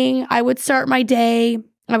working, I would start my day,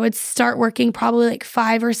 I would start working probably like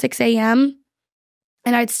 5 or 6 a.m.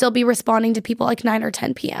 and I'd still be responding to people like 9 or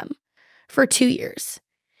 10 p.m. for 2 years.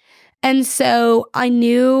 And so I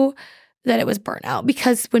knew that it was burnout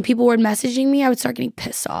because when people were messaging me, I would start getting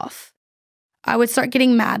pissed off. I would start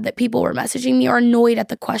getting mad that people were messaging me or annoyed at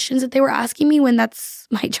the questions that they were asking me when that's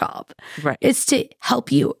my job. Right. It's to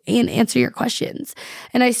help you and answer your questions.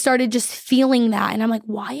 And I started just feeling that. And I'm like,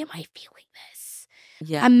 why am I feeling this?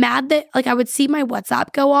 Yeah. I'm mad that like I would see my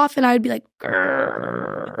WhatsApp go off and I would be like,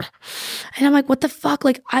 grrr. And I'm like, what the fuck?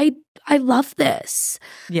 Like I love this.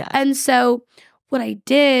 Yeah. And so what I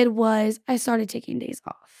did was I started taking days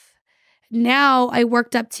off. Now I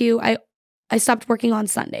worked up to, I stopped working on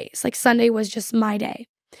Sundays. Like Sunday was just my day.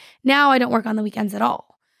 Now I don't work on the weekends at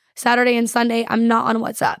all. Saturday and Sunday, I'm not on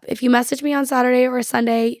WhatsApp. If you message me on Saturday or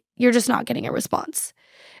Sunday, you're just not getting a response.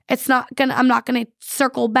 I'm not gonna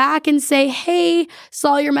circle back and say, hey,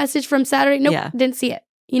 saw your message from Saturday. Nope, Didn't see it.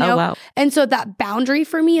 You know? Oh, wow. And so that boundary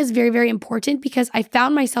for me is very, very important because I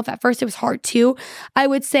found myself at first, it was hard too. I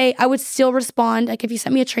would say I would still respond. Like if you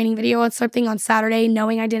sent me a training video on something on Saturday,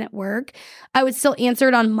 knowing I didn't work, I would still answer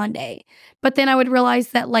it on Monday. But then I would realize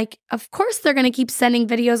that like, of course they're going to keep sending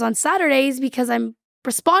videos on Saturdays because I'm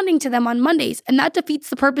responding to them on Mondays. And that defeats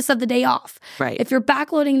the purpose of the day off. Right. If you're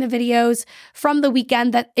backloading the videos from the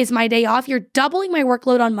weekend that is my day off, you're doubling my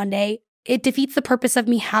workload on Monday. It defeats the purpose of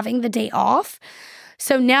me having the day off.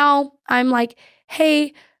 So now I'm like,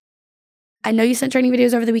 hey, I know you sent training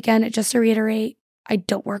videos over the weekend. Just to reiterate, I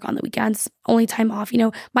don't work on the weekends, only time off. You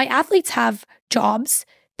know, my athletes have jobs.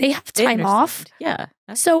 They have time off. Yeah.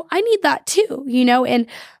 So I need that too, you know? And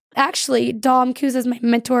actually, Dom Kuz is my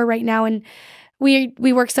mentor right now. And we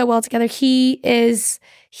work so well together. He's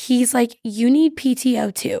like, you need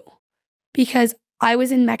PTO too. Because I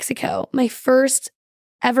was in Mexico, my first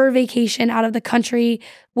ever vacation out of the country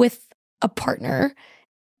with a partner,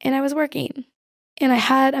 and I was working. And I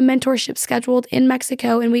had a mentorship scheduled in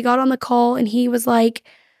Mexico, and we got on the call and he was like,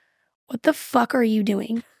 what the fuck are you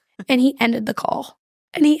doing? And he ended the call.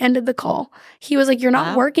 He was like, you're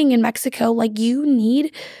not working in Mexico. Like you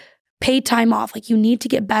need paid time off. Like, you need to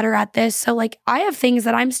get better at this. So like, I have things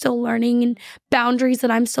that I'm still learning and boundaries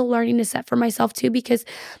that I'm still learning to set for myself too, because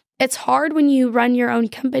it's hard when you run your own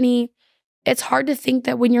company. It's hard to think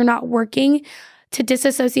that when you're not working, to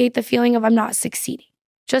disassociate the feeling of I'm not succeeding.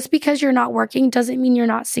 Just because you're not working doesn't mean you're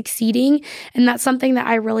not succeeding. And that's something that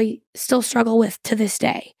I really still struggle with to this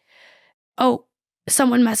day. Oh,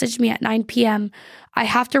 someone messaged me at 9 p.m. I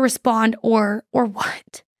have to respond or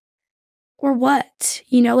what? Or what?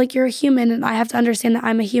 You know, like, you're a human, and I have to understand that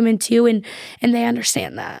I'm a human too, and they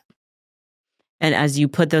understand that. And as you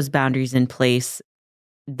put those boundaries in place,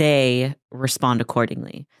 they respond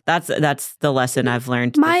accordingly. That's the lesson I've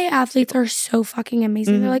learned. My athletes are so fucking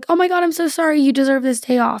amazing. They're like, oh my God, I'm so sorry. You deserve this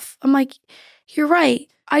day off. I'm like, you're right.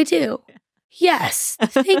 I do. Yes.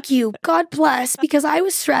 Thank you. God bless. Because I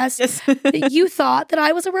was stressed that you thought that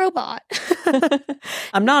I was a robot.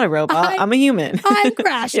 I'm not a robot. I'm a human. I'm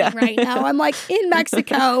crashing right now. I'm like in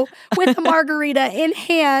Mexico with a margarita in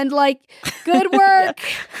hand. Like, good work.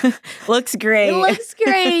 Looks great. It looks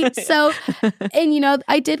great. So, and you know,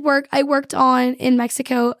 I worked on in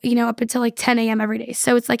Mexico, you know, up until like 10 a.m. every day.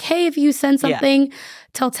 So it's like, hey, if you send something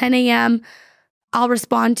till 10 a.m., I'll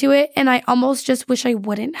respond to it. And I almost just wish I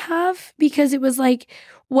wouldn't have, because it was like,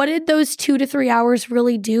 what did those 2 to 3 hours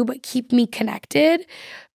really do but keep me connected?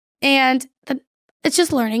 And it's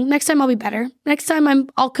just learning. Next time I'll be better. Next time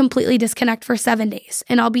I'll completely disconnect for 7 days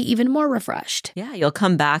and I'll be even more refreshed. Yeah, you'll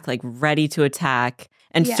come back like ready to attack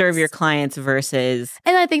and serve your clients versus.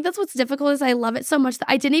 And I think that's what's difficult is I love it so much that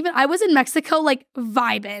I was in Mexico like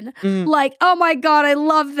vibing. Like, oh my God, I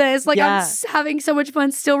love this. Like, I'm having so much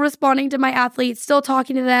fun, still responding to my athletes, still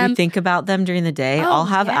talking to them. You think about them during the day. I'll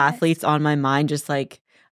have athletes on my mind just like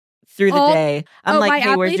through the day. I'm like,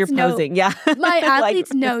 hey, where's your posing? Yeah. My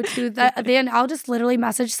athletes know too. That then I'll just literally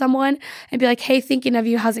message someone and be like, hey, thinking of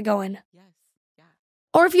you. How's it going? Yes. Yeah.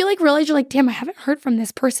 Or if you like realize you're like, damn, I haven't heard from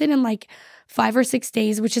this person in like 5 or 6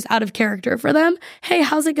 days, which is out of character for them. Hey,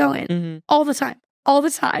 how's it going? All the time. All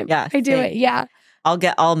the time. Yeah. I do it. Yeah.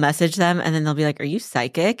 I'll message them and then they'll be like, are you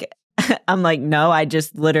psychic? I'm like, no, I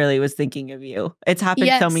just literally was thinking of you. It's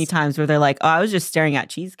happened so many times where they're like, oh, I was just staring at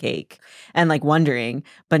cheesecake and like wondering,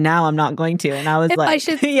 but now I'm not going to. And I was if like, I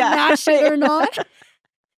should smash it or not.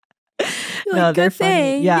 No, like, they're good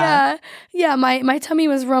thing. funny. Yeah. Yeah. My tummy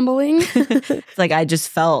was rumbling. It's like, I just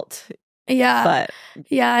felt. Yeah. But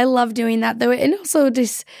yeah, I love doing that though. And also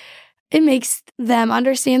just, it makes them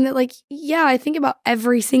understand that like, yeah, I think about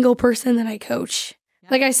every single person that I coach. Yeah.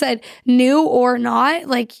 Like I said, new or not,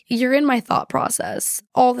 like you're in my thought process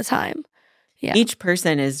all the time. Yeah. Each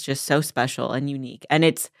person is just so special and unique. And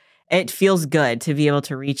it feels good to be able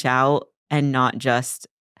to reach out and not just,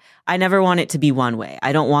 I never want it to be one way.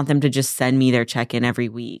 I don't want them to just send me their check-in every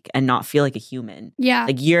week and not feel like a human. Yeah.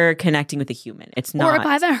 Like you're connecting with a human. It's not. Or if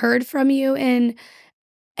I haven't heard from you and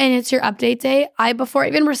it's your update day, before I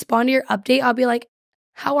even respond to your update, I'll be like,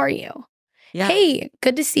 how are you? Yeah. Hey,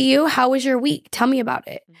 good to see you. How was your week? Tell me about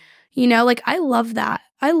it. You know, like I love that.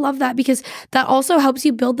 I love that because that also helps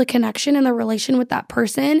you build the connection and the relation with that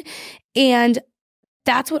person. And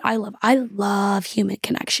that's what I love. I love human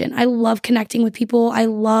connection. I love connecting with people. I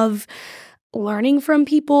love learning from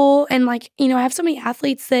people. And like, you know, I have so many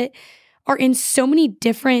athletes that are in so many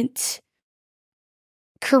different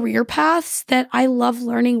career paths that I love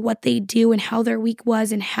learning what they do and how their week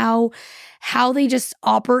was and how they just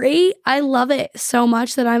operate. I love it so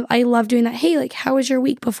much that I love doing that. Hey, like, how was your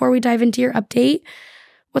week before we dive into your update?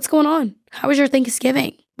 What's going on? How was your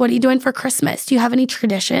Thanksgiving? What are you doing for Christmas? Do you have any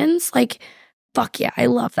traditions? Like, fuck yeah, I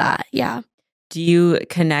love that. Yeah. Do you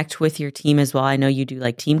connect with your team as well? I know you do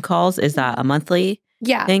like team calls. Is that a monthly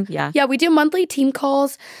thing? Yeah. Yeah, we do monthly team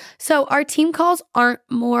calls. So our team calls aren't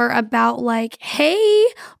more about like, hey,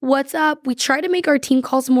 what's up? We try to make our team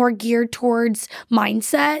calls more geared towards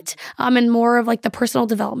mindset and more of like the personal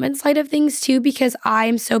development side of things too, because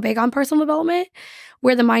I'm so big on personal development.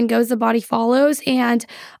 Where the mind goes, the body follows. And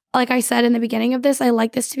like I said in the beginning of this, I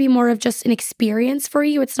like this to be more of just an experience for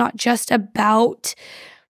you. It's not just about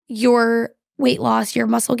your weight loss, your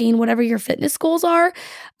muscle gain, whatever your fitness goals are.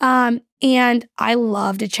 And I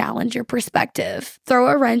love to challenge your perspective, throw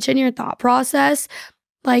a wrench in your thought process.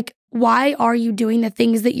 Like, why are you doing the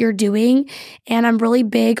things that you're doing? And I'm really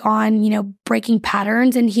big on, you know, breaking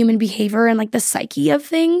patterns in human behavior and like the psyche of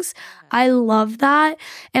things. I love that.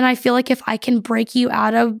 And I feel like if I can break you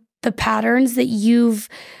out of the patterns that you've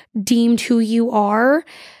deemed who you are,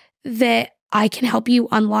 that I can help you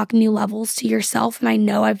unlock new levels to yourself. And I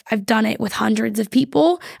know I've done it with hundreds of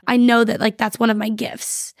people. I know that like that's one of my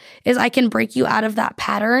gifts is I can break you out of that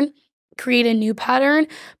pattern, create a new pattern,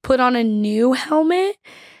 put on a new helmet,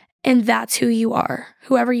 And that's who you are,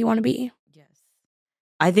 whoever you want to be. Yes.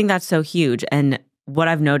 I think that's so huge. And what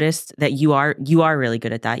I've noticed that you are really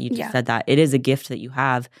good at that. You just said that. It is a gift that you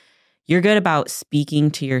have. You're good about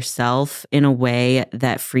speaking to yourself in a way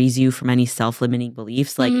that frees you from any self-limiting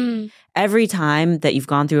beliefs. Like every time that you've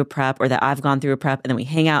gone through a prep or that I've gone through a prep and then we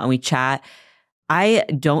hang out and we chat, I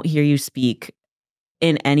don't hear you speak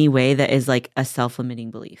in any way that is like a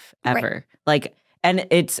self-limiting belief ever. Right. Like, and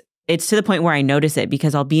it's to the point where I notice it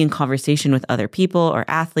because I'll be in conversation with other people or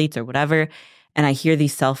athletes or whatever, and I hear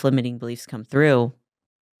these self-limiting beliefs come through.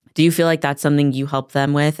 Do you feel like that's something you help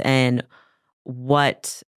them with? And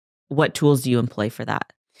what tools do you employ for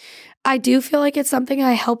that? I do feel like it's something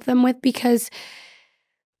I help them with because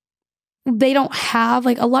they don't have,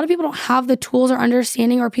 like, a lot of people don't have the tools or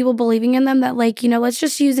understanding or people believing in them that, like, you know, let's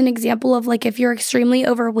just use an example of, like, if you're extremely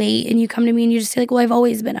overweight and you come to me and you just say, like, well, I've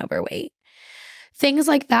always been overweight. Things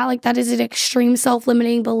like that is an extreme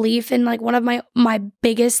self-limiting belief. And, like, one of my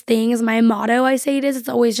biggest things, my motto, I say it's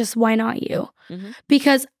always just, why not you? Mm-hmm.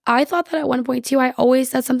 Because I thought that at one point too,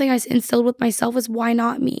 that's something I instilled with myself was, why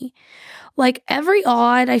not me? Like, every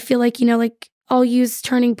odd, I feel like, you know, like, I'll use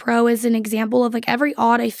turning pro as an example of, like, every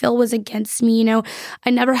odd I feel was against me. You know,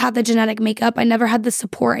 I never had the genetic makeup. I never had the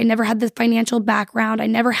support. I never had the financial background. I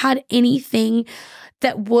never had anything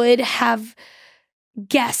that would have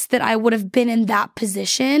guessed that I would have been in that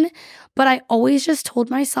position. But I always just told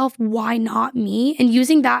myself, why not me? And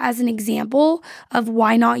using that as an example of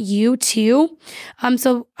why not you too.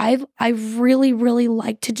 So I really, really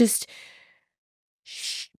like to just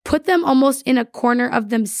put them almost in a corner of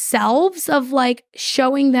themselves, of, like,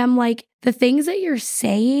 showing them, like, the things that you're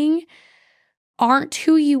saying aren't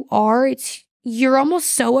who you are. You're almost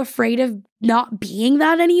so afraid of not being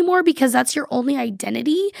that anymore because that's your only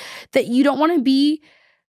identity, that you don't want to be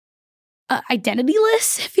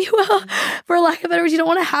identityless, if you will, for lack of better words. You don't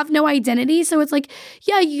want to have no identity. So it's like,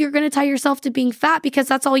 yeah, you're going to tie yourself to being fat because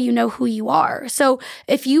that's all you know who you are. So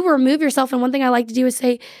if you remove yourself, and one thing I like to do is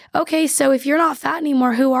say, okay, so if you're not fat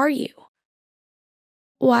anymore, who are you?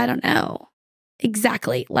 Well, I don't know.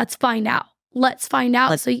 Exactly. Let's find out.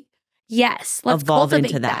 So yes, let's evolve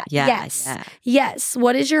cultivate into that. Yes.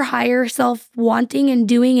 What is your higher self wanting and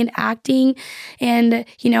doing and acting? And,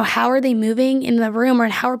 you know, how are they moving in the room, or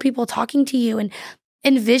how are people talking to you? And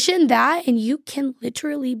envision that, and you can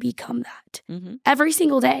literally become that every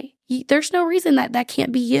single day. There's no reason that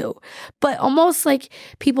can't be you. But almost like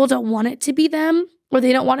people don't want it to be them, or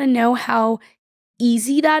they don't want to know how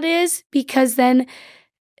easy that is, because then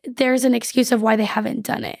there's an excuse of why they haven't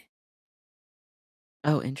done it.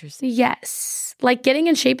 Oh, interesting. Yes. Like, getting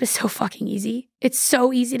in shape is so fucking easy. It's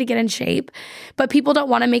so easy to get in shape, but people don't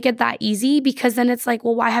want to make it that easy, because then it's like,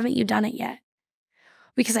 well, why haven't you done it yet?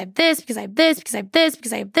 Because I have this, because I have this, because I have this,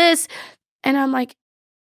 because I have this. And I'm like,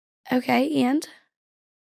 okay, and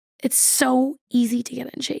it's so easy to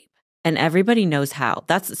get in shape. And everybody knows how.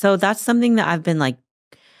 That's something that I've been, like,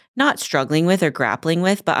 not struggling with or grappling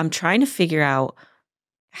with, but I'm trying to figure out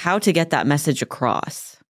how to get that message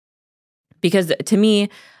across. Because to me,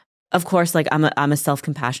 of course, like, I'm a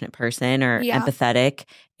self-compassionate person, or empathetic,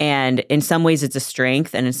 and in some ways it's a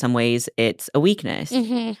strength, and in some ways it's a weakness,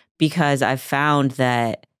 because I've found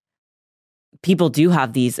that people do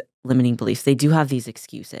have these limiting beliefs. They do have these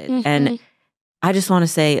excuses, and I just want to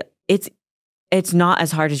say it's not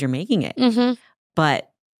as hard as you're making it.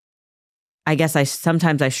 But I guess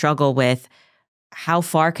sometimes I struggle with, how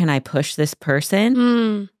far can I push this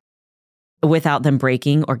person without them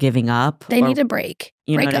breaking or giving up? They need to break.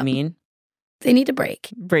 You know what I mean? They need to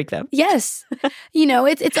break. Break them. Yes. You know,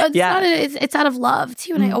 it's out of love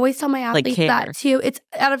too. And I always tell my athletes that too. It's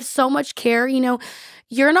out of so much care. You know,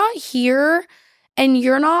 you're not here and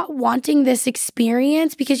you're not wanting this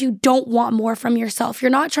experience because you don't want more from yourself.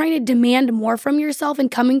 You're not trying to demand more from yourself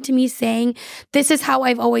and coming to me saying, this is how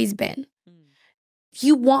I've always been.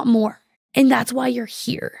 You want more. And that's why you're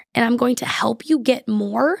here. And I'm going to help you get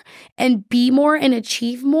more and be more and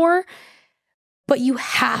achieve more. But you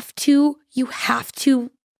have to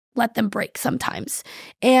let them break sometimes.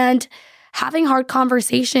 And having hard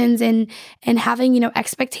conversations and having, you know,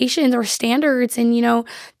 expectations or standards. And, you know,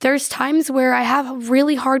 there's times where I have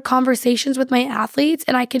really hard conversations with my athletes,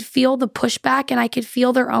 and I could feel the pushback, and I could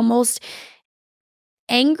feel they're almost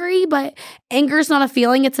angry, but anger is not a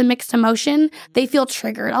feeling. It's a mixed emotion. They feel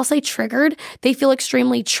triggered. I'll say triggered. They feel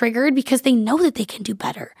extremely triggered because they know that they can do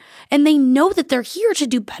better, and they know that they're here to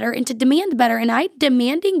do better and to demand better. And I'm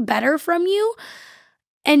demanding better from you.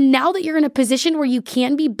 And now that you're in a position where you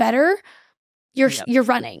can be better, you're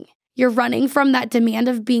running. You're running from that demand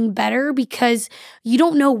of being better because you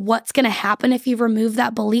don't know what's going to happen if you remove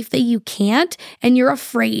that belief that you can't, and you're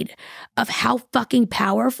afraid of how fucking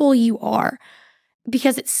powerful you are,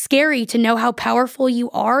 because it's scary to know how powerful you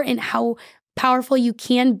are and how powerful you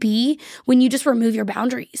can be when you just remove your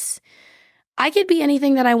boundaries. I could be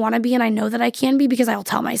anything that I want to be, and I know that I can be because I'll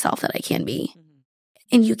tell myself that I can be.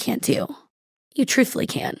 And you can too. You truthfully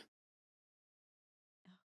can.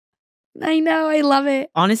 I know. I love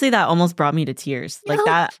it. Honestly, that almost brought me to tears. Like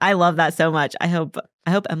that. I love that so much. I hope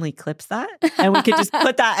Emily clips that and we could just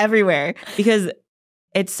put that everywhere, because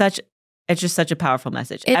it's just such a powerful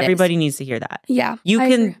message. Everybody needs to hear that. Yeah. You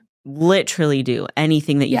can literally do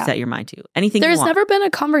anything that you set your mind to. Anything There's you want. never been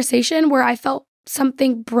a conversation where I felt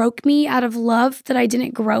something broke me out of love that I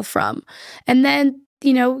didn't grow from. And then,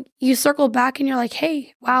 you circle back and you're like,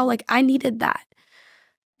 hey, wow, like I needed that.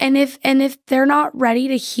 And if they're not ready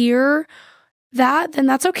to hear that, then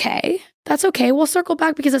that's okay. That's okay. We'll circle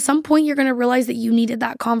back, because at some point you're going to realize that you needed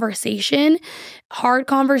that conversation. Hard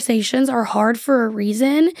conversations are hard for a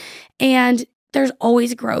reason. And there's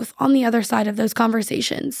always growth on the other side of those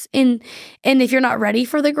conversations. And if you're not ready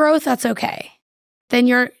for the growth, that's okay. Then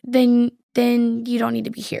you don't need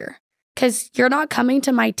to be here, because you're not coming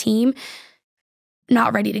to my team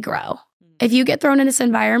not ready to grow. If you get thrown in this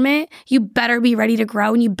environment, you better be ready to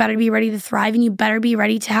grow, and you better be ready to thrive, and you better be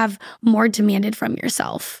ready to have more demanded from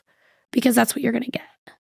yourself, because that's what you're going to get.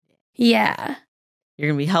 Yeah. You're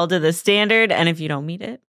going to be held to the standard, and if you don't meet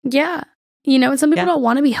it. Yeah. And some people don't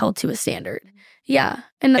want to be held to a standard. Yeah.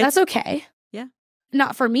 And that's okay. Yeah.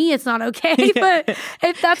 Not for me, it's not okay. But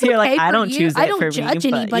if that's You're okay like, I don't for you, choose it I don't for judge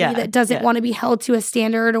me, anybody that doesn't want to be held to a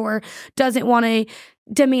standard or doesn't want to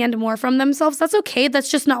demand more from themselves. That's okay. That's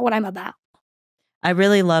just not what I'm about. I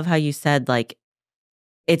really love how you said, like,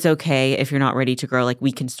 it's okay if you're not ready to grow. Like,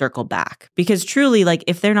 we can circle back, because truly, like,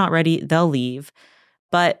 if they're not ready, they'll leave.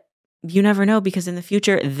 But you never know, because in the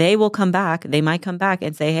future, they will come back. They might come back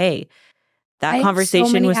and say, hey, that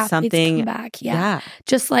conversation was something. Come back. Yeah.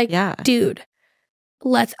 Just like, dude,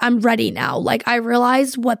 I'm ready now. Like, I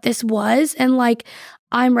realized what this was, and like,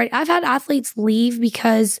 I'm ready. I've had athletes leave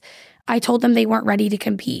because I told them they weren't ready to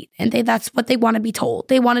compete, and that's what they want to be told.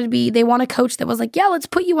 They want a coach that was like, yeah, let's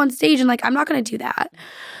put you on stage. And like, I'm not going to do that.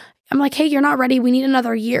 I'm like, hey, you're not ready. We need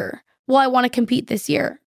another year. Well, I want to compete this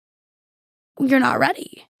year. You're not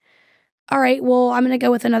ready. All right, well, I'm going to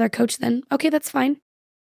go with another coach then. Okay, that's fine.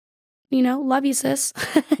 Love you, sis.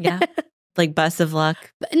 Yeah. Like, best of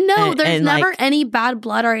luck. No, there's never any bad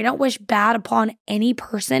blood, or I don't wish bad upon any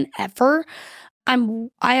person ever.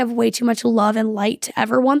 I have way too much love and light to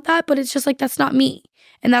ever want that, but it's just like, that's not me,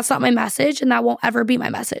 and that's not my message, and that won't ever be my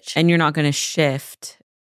message. And you're not going to shift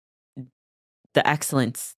the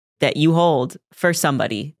excellence that you hold for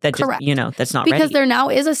somebody that just, that's not ready. Because there now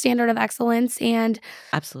is a standard of excellence, and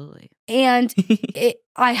absolutely. And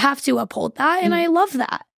I have to uphold that, and I love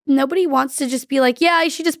that. Nobody wants to just be like, yeah,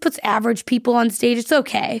 she just puts average people on stage. It's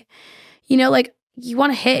okay. Like, you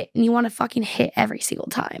want to hit, and you want to fucking hit every single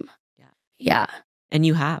time. Yeah. And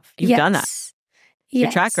you have. You've done that. Your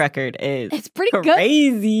track record is it's pretty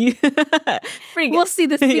crazy. Pretty good. We'll see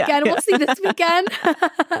this weekend. We'll see this weekend.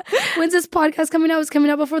 When's this podcast coming out? It's coming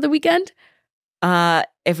out before the weekend?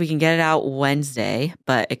 If we can get it out Wednesday,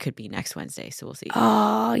 but it could be next Wednesday, so we'll see.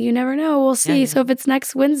 Oh, you never know. We'll see. Yeah. So if it's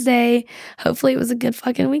next Wednesday, hopefully it was a good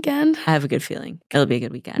fucking weekend. I have a good feeling. It'll be a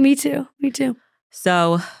good weekend. Me too.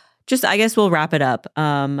 So I guess we'll wrap it up.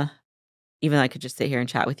 Even though I could just sit here and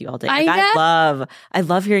chat with you all day. I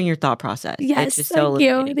love hearing your thought process. Yes, it's just so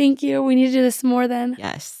Thank you. We need to do this more then.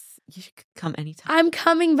 Yes. You should come anytime. I'm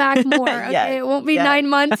coming back more. Okay, yes, it won't be 9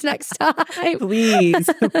 months next time. Please.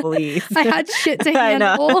 I had shit to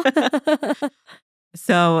handle.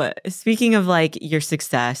 So speaking of like your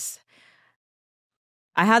success,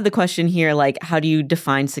 I had the question here, like, how do you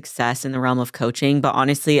define success in the realm of coaching? But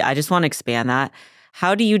honestly, I just want to expand that.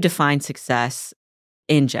 How do you define success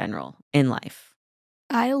in general in life?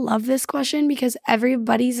 I love this question because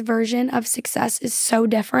everybody's version of success is so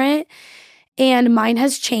different. And mine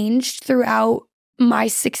has changed throughout my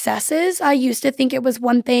successes. I used to think it was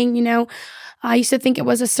one thing, I used to think it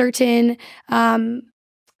was a certain,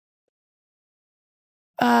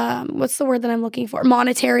 what's the word that I'm looking for?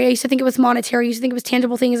 Monetary. I used to think it was monetary. I used to think it was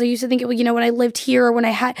tangible things. I used to think it was, when I lived here, or when I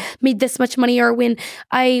had made this much money, or when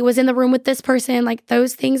I was in the room with this person, like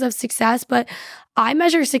those things of success. But I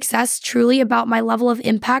measure success truly about my level of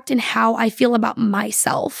impact and how I feel about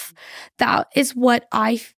myself. That is what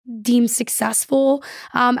I deem successful,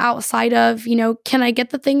 outside of, can I get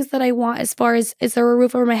the things that I want as far as, is there a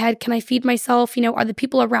roof over my head? Can I feed myself? Are the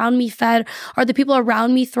people around me fed? Are the people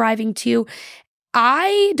around me thriving too?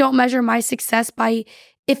 I don't measure my success by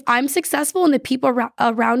if I'm successful and the people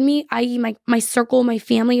around me, i.e. my circle, my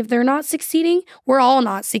family, if they're not succeeding, we're all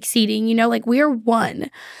not succeeding, like we're one.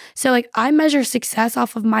 So like I measure success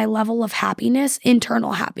off of my level of happiness,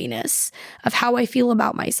 internal happiness, of how I feel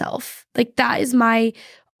about myself. Like that is my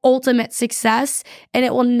ultimate success, and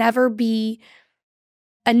it will never be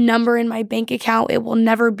a number in my bank account. It will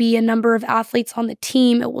never be a number of athletes on the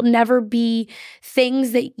team. It will never be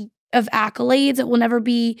things of accolades. It will never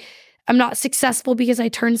be, I'm not successful because I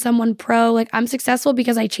turned someone pro. Like I'm successful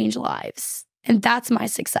because I change lives. And that's my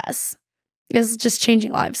success, is just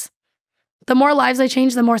changing lives. The more lives I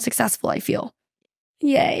change, the more successful I feel.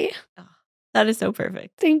 Yay. Oh, that is so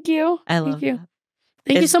perfect. Thank you. I love that.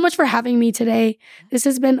 Thank you so much for having me today. This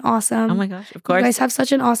has been awesome. Oh my gosh, of course. You guys have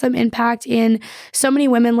such an awesome impact, and so many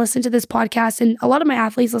women listen to this podcast, and a lot of my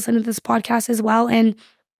athletes listen to this podcast as well. And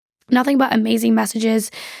nothing but amazing messages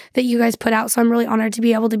that you guys put out. So I'm really honored to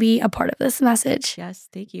be able to be a part of this message. Yes,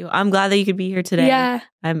 thank you. I'm glad that you could be here today. Yeah.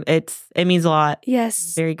 It means a lot.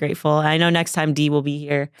 Yes. Very grateful. I know next time Dee will be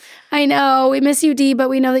here. I know. We miss you, Dee, but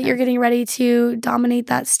we know that you're getting ready to dominate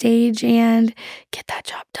that stage and get that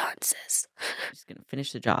job done, sis. She's going to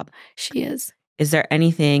finish the job. She is. Is there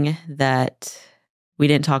anything that we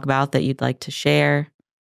didn't talk about that you'd like to share?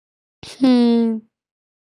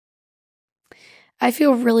 I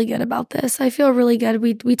feel really good about this. I feel really good.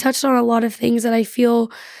 We touched on a lot of things that I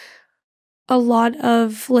feel a lot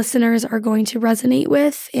of listeners are going to resonate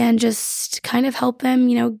with, and just kind of help them,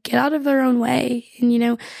 get out of their own way.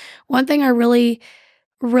 And, one thing I really,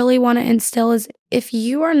 really want to instill is, if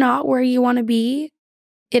you are not where you want to be,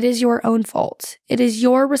 it is your own fault. It is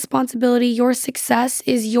your responsibility. Your success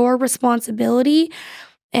is your responsibility.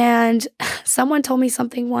 And someone told me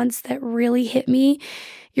something once that really hit me.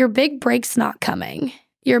 Your big break's not coming.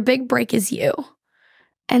 Your big break is you.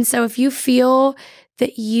 And so if you feel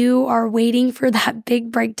that you are waiting for that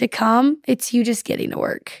big break to come, it's you just getting to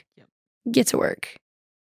work. Yep. Get to work.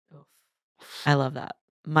 I love that.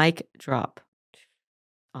 Mic drop.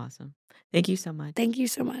 Awesome. Thank you so much. Thank you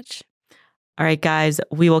so much. All right, guys,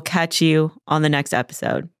 we will catch you on the next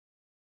episode.